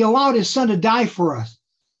 He allowed his son to die for us.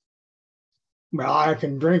 Well, I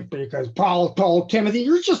can drink because Paul told Timothy,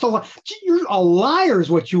 you're a liar is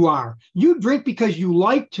what you are. You drink because you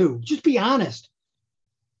like to. Just be honest.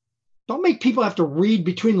 Don't make people have to read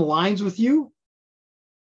between the lines with you.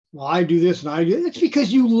 Well, I do this and I do. It's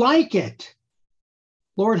because you like it.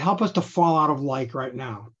 Lord, help us to fall out of like right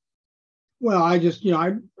now. Well, I take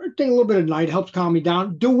a little bit of night. It helps calm me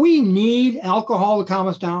down. Do we need alcohol to calm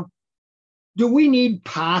us down? Do we need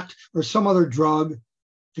pot or some other drug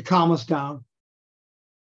to calm us down?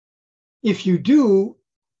 If you do,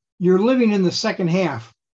 you're living in the second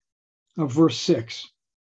half of verse 6.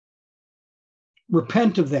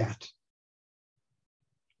 Repent of that.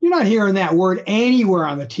 You're not hearing that word anywhere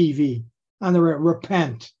on the TV, on the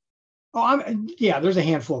repent. There's a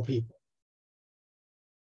handful of people.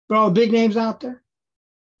 But all the big names out there,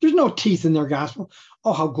 there's no teeth in their gospel.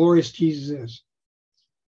 Oh, how glorious Jesus is.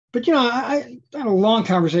 But, I had a long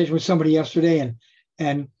conversation with somebody yesterday,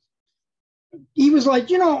 and he was like,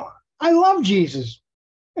 I love Jesus,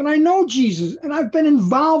 and I know Jesus, and I've been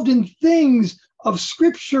involved in things of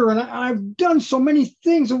Scripture, and I've done so many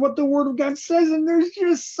things of what the Word of God says, and there's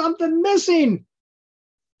just something missing.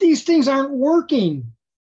 These things aren't working.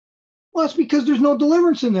 Well, that's because there's no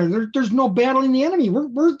deliverance in there. There's no battling the enemy.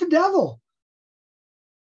 Where's the devil?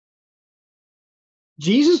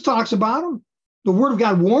 Jesus talks about him. The Word of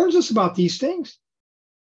God warns us about these things.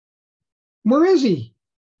 Where is he?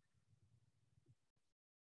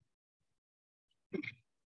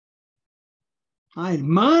 I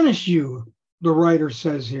admonish you, the writer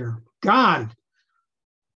says here. God,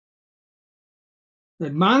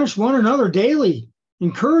 admonish one another daily,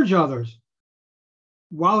 encourage others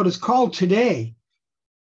while it is called today.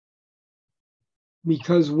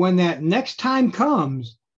 Because when that next time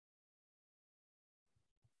comes,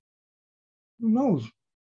 who knows?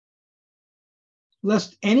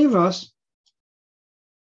 Lest any of us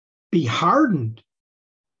be hardened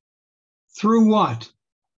through what?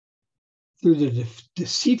 Through the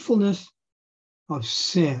deceitfulness of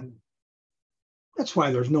sin. That's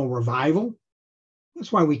why there's no revival.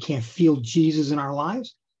 That's why we can't feel Jesus in our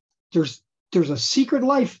lives. There's a secret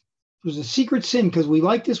life. There's a secret sin because we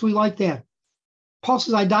like this, we like that. Paul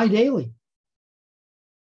says, I die daily.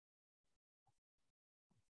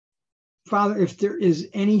 Father, if there is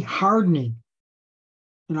any hardening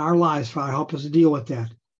in our lives, Father, help us to deal with that.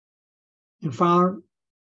 And Father,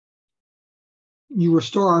 you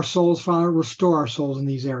restore our souls, Father, restore our souls in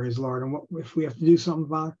these areas, Lord. And if we have to do something,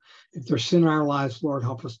 Father, if there's sin in our lives, Lord,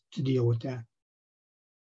 help us to deal with that.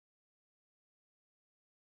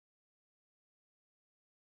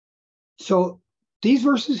 So these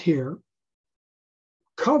verses here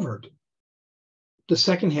covered the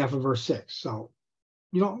second half of verse 6. So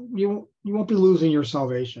you won't be losing your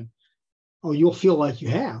salvation. Oh, you'll feel like you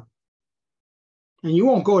have. And you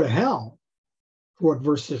won't go to hell for what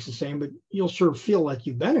verse 6 is saying, but you'll sure feel like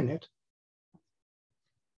you've been in it.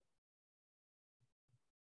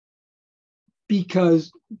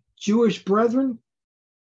 Because Jewish brethren,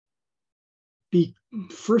 be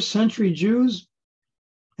first century Jews,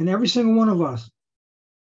 and every single one of us,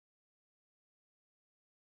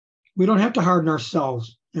 we don't have to harden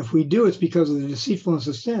ourselves. If we do, it's because of the deceitfulness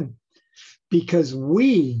of sin, because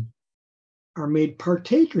we are made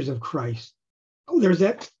partakers of Christ. Oh, there's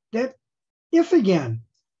that if again.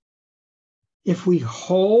 if we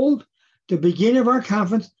hold the beginning of our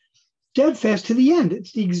confidence steadfast to the end.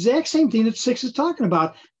 It's the exact same thing that 6 is talking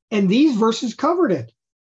about. And these verses covered it.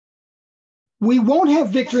 We won't have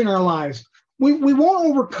victory in our lives. We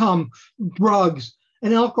won't overcome drugs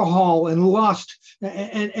and alcohol and lust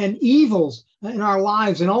and evils in our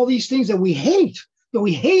lives and all these things that we hate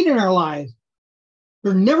in our lives.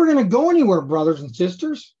 They're never going to go anywhere, brothers and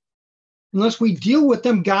sisters, unless we deal with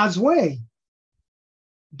them God's way.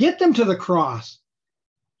 Get them to the cross.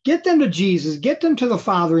 Get them to Jesus. Get them to the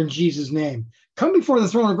Father in Jesus' name. Come before the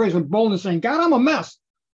throne of grace with boldness, saying, God, I'm a mess.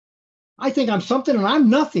 I think I'm something and I'm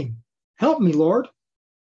nothing. Help me, Lord.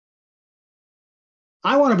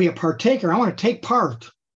 I want to be a partaker. I want to take part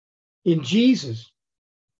in Jesus.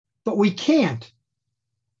 But we can't.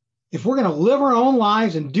 If we're going to live our own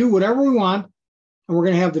lives and do whatever we want, and we're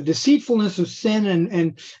going to have the deceitfulness of sin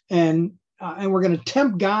and we're going to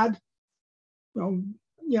tempt God,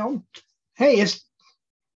 hey,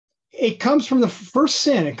 it comes from the first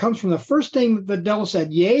sin. It comes from the first thing that the devil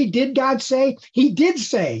said. Yea, did God say? He did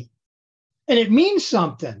say. And it means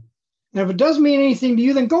something. And if it doesn't mean anything to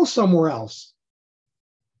you, then go somewhere else.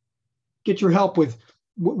 Get your help with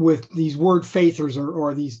these word faithers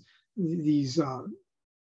or these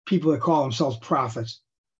people that call themselves prophets.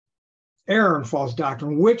 Error and false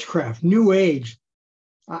doctrine, witchcraft, new age.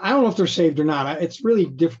 I don't know if they're saved or not. It's really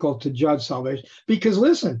difficult to judge salvation because,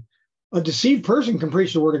 listen, a deceived person can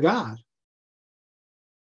preach the word of God.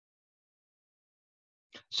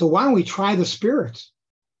 So why don't we try the spirits?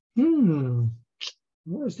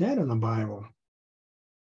 Where's that in the Bible?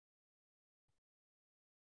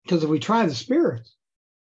 Because if we try the spirits,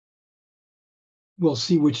 we'll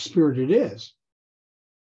see which spirit it is.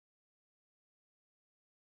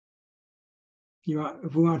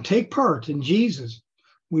 If we want to take part in Jesus,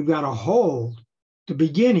 we've got to hold the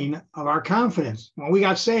beginning of our confidence. When we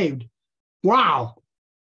got saved, wow.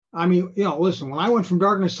 I mean, listen, when I went from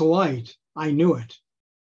darkness to light, I knew it.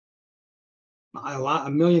 A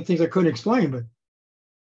million things I couldn't explain, but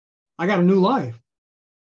I got a new life.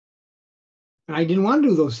 And I didn't want to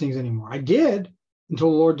do those things anymore. I did until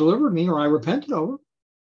the Lord delivered me or I repented of it.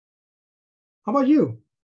 How about you?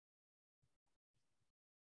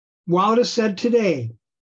 While it is said today,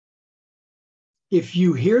 if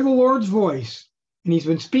you hear the Lord's voice, and he's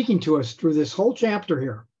been speaking to us through this whole chapter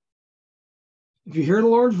here, if you hear the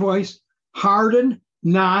Lord's voice, harden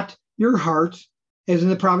not your hearts as in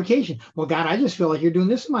the provocation. Well, God, I just feel like you're doing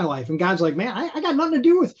this in my life. And God's like, man, I got nothing to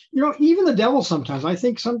do with, even the devil sometimes. I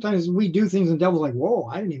think sometimes we do things and the devil's like, whoa,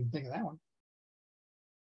 I didn't even think of that one.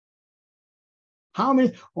 How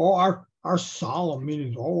many, our solemn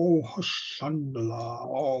meetings, Hashandala,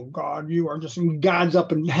 oh God, you are just, God's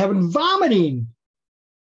up in heaven vomiting.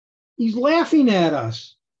 He's laughing at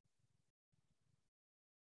us.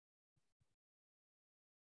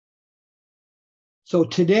 So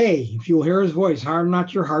today, if you'll hear his voice, harden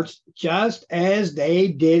not your hearts, just as they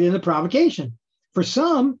did in the provocation. For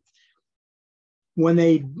some, when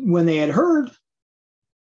they had heard,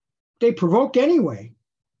 they provoked anyway.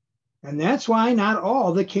 And that's why not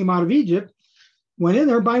all that came out of Egypt went in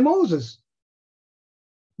there by Moses.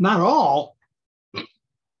 Not all.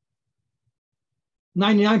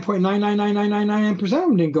 99.99999% of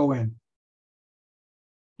them didn't go in.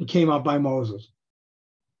 It came out by Moses.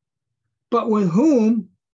 But with whom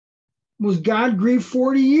was God grieved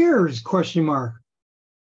 40 years? ?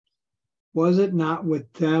 Was it not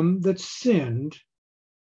with them that sinned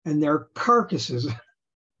and their carcasses?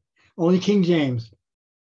 Only King James.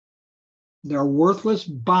 Their worthless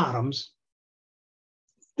bottoms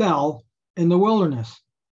fell in the wilderness.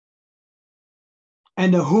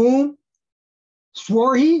 And to whom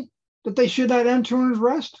swore he that they should not enter his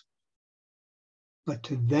rest? But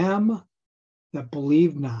to them that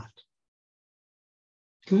believed not.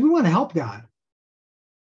 Because we want to help God.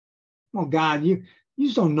 Well, God, you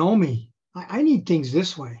just don't know me. I need things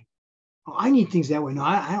this way. Oh, I need things that way. No,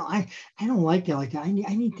 I don't like that like that. I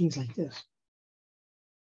need things like this.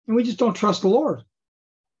 And we just don't trust the Lord.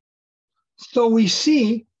 So we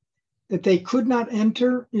see that they could not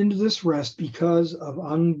enter into this rest because of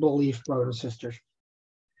unbelief, brothers and sisters.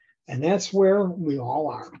 And that's where we all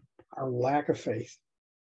are, our lack of faith.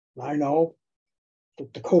 And I know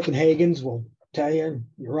that the Copenhagens will tell you,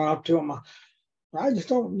 you run up to them, I just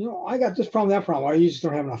don't, I got this problem, that problem. You just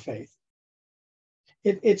don't have enough faith.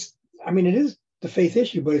 It is the faith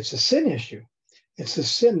issue, but it's a sin issue. It's the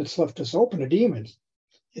sin that's left us open to demons.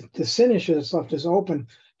 It's the sin issue that's left us open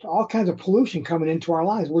to all kinds of pollution coming into our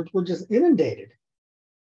lives. We're just inundated.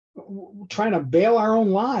 We're trying to bail our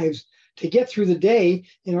own lives to get through the day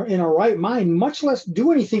in our right mind, much less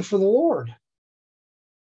do anything for the Lord.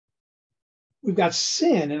 We've got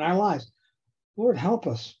sin in our lives. Lord, help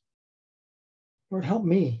us. Lord, help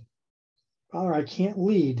me. Father, I can't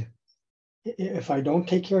lead if I don't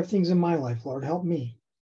take care of things in my life. Lord, help me.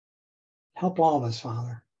 Help all of us,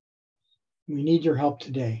 Father. We need your help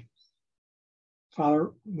today.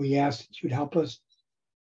 Father, we ask that you'd help us,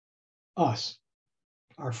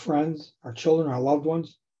 our friends, our children, our loved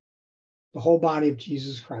ones, the whole body of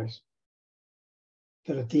Jesus Christ,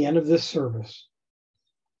 that at the end of this service,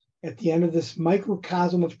 at the end of this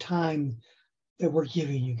microcosm of time that we're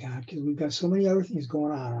giving you, God, because we've got so many other things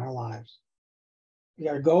going on in our lives. We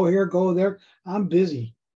got to go here, go there. I'm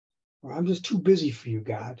busy, or I'm just too busy for you,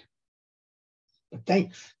 God. But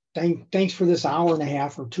thanks for this hour and a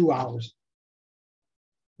half or 2 hours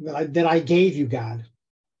that I gave you, God,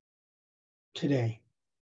 today.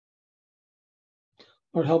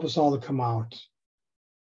 Lord, help us all to come out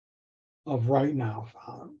of right now,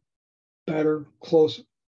 Father, better, closer,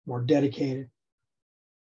 more dedicated,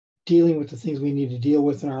 dealing with the things we need to deal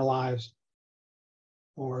with in our lives,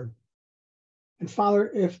 Lord. And Father,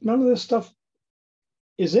 if none of this stuff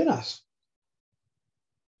is in us,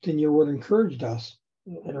 then your word encouraged us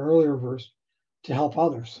in an earlier verse to help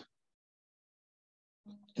others.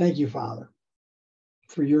 Thank you, Father,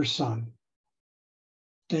 for your Son.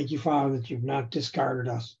 Thank you, Father, that you've not discarded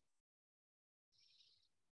us.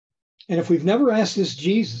 And if we've never asked this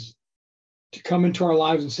Jesus to come into our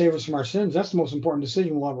lives and save us from our sins, that's the most important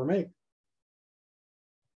decision we'll ever make.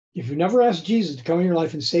 If you've never asked Jesus to come in your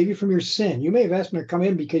life and save you from your sin, you may have asked him to come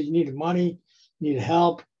in because you needed money, you needed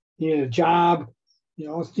help, you needed a job,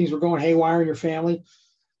 things were going haywire in your family.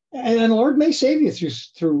 And the Lord may save you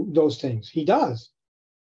through those things. He does.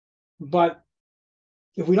 But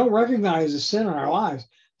if we don't recognize the sin in our lives,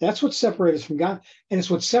 that's what separates us from God. And it's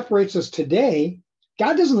what separates us today.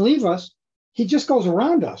 God doesn't leave us. He just goes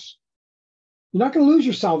around us. You're not going to lose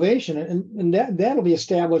your salvation. And that'll be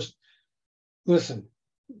established. Listen,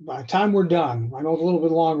 by the time we're done, I know it's a little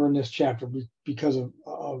bit longer in this chapter because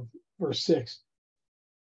of verse 6.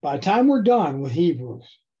 By the time we're done with Hebrews,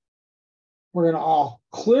 we're going to all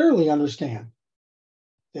clearly understand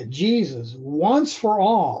that Jesus, once for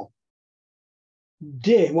all,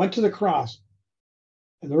 went to the cross.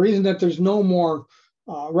 And the reason that there's no more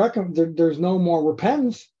there's no more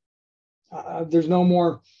repentance, there's no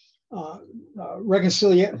more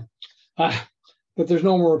reconciliation, but there's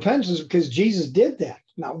no more repentance because Jesus did that.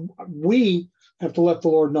 Now, we have to let the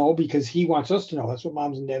Lord know because he wants us to know. That's what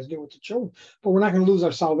moms and dads do with the children. But we're not going to lose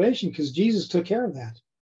our salvation because Jesus took care of that.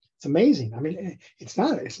 It's amazing. I mean, it's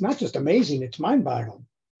not just amazing, it's mind-boggling.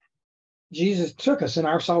 Jesus took us in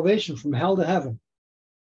our salvation from hell to heaven.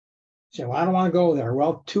 You say, well, I don't want to go there.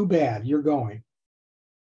 Well, too bad, you're going.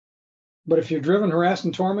 But if you're driven, harassed,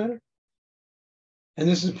 and tormented, and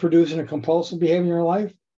this is producing a compulsive behavior in your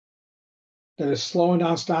life that is slowing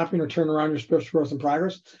down, stopping, or turning around your spiritual growth and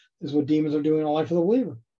progress, this is what demons are doing in the life of the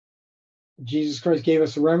believer. Jesus Christ gave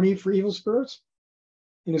us the remedy for evil spirits.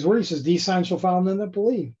 In his word, he says, these signs shall follow them that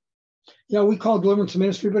believe. We call deliverance a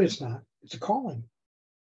ministry, but it's not. It's a calling.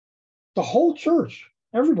 The whole church,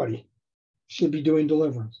 everybody, should be doing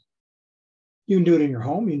deliverance. You can do it in your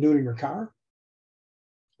home. You can do it in your car.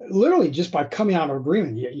 Literally, just by coming out of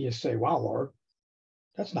agreement, you say, wow, Lord,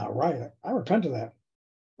 that's not right. I repent of that.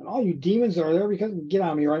 And all you demons that are there, because get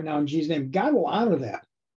out of me right now in Jesus' name. God will honor that.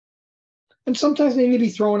 And sometimes they need to be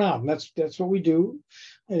thrown out. And that's what we do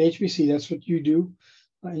at HBC. That's what you do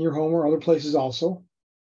in your home or other places also.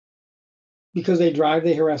 Because they drive,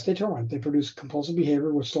 they harass, they torment. They produce compulsive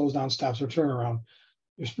behavior, which slows down, stops, or turnaround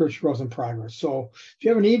your spiritual growth and progress. So if you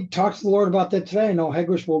have a need, talk to the Lord about that today. I know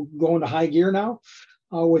Hegwish will go into high gear now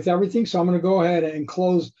with everything. So I'm going to go ahead and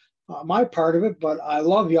close my part of it. But I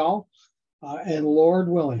love y'all. And Lord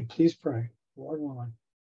willing, please pray. Lord willing.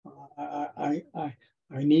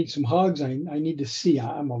 I need some hugs. I need to see.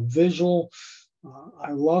 I'm a visual.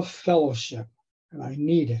 I love fellowship, and I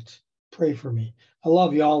need it. Pray for me. I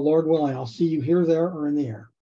love y'all. Lord willing, I'll see you here, there, or in the air.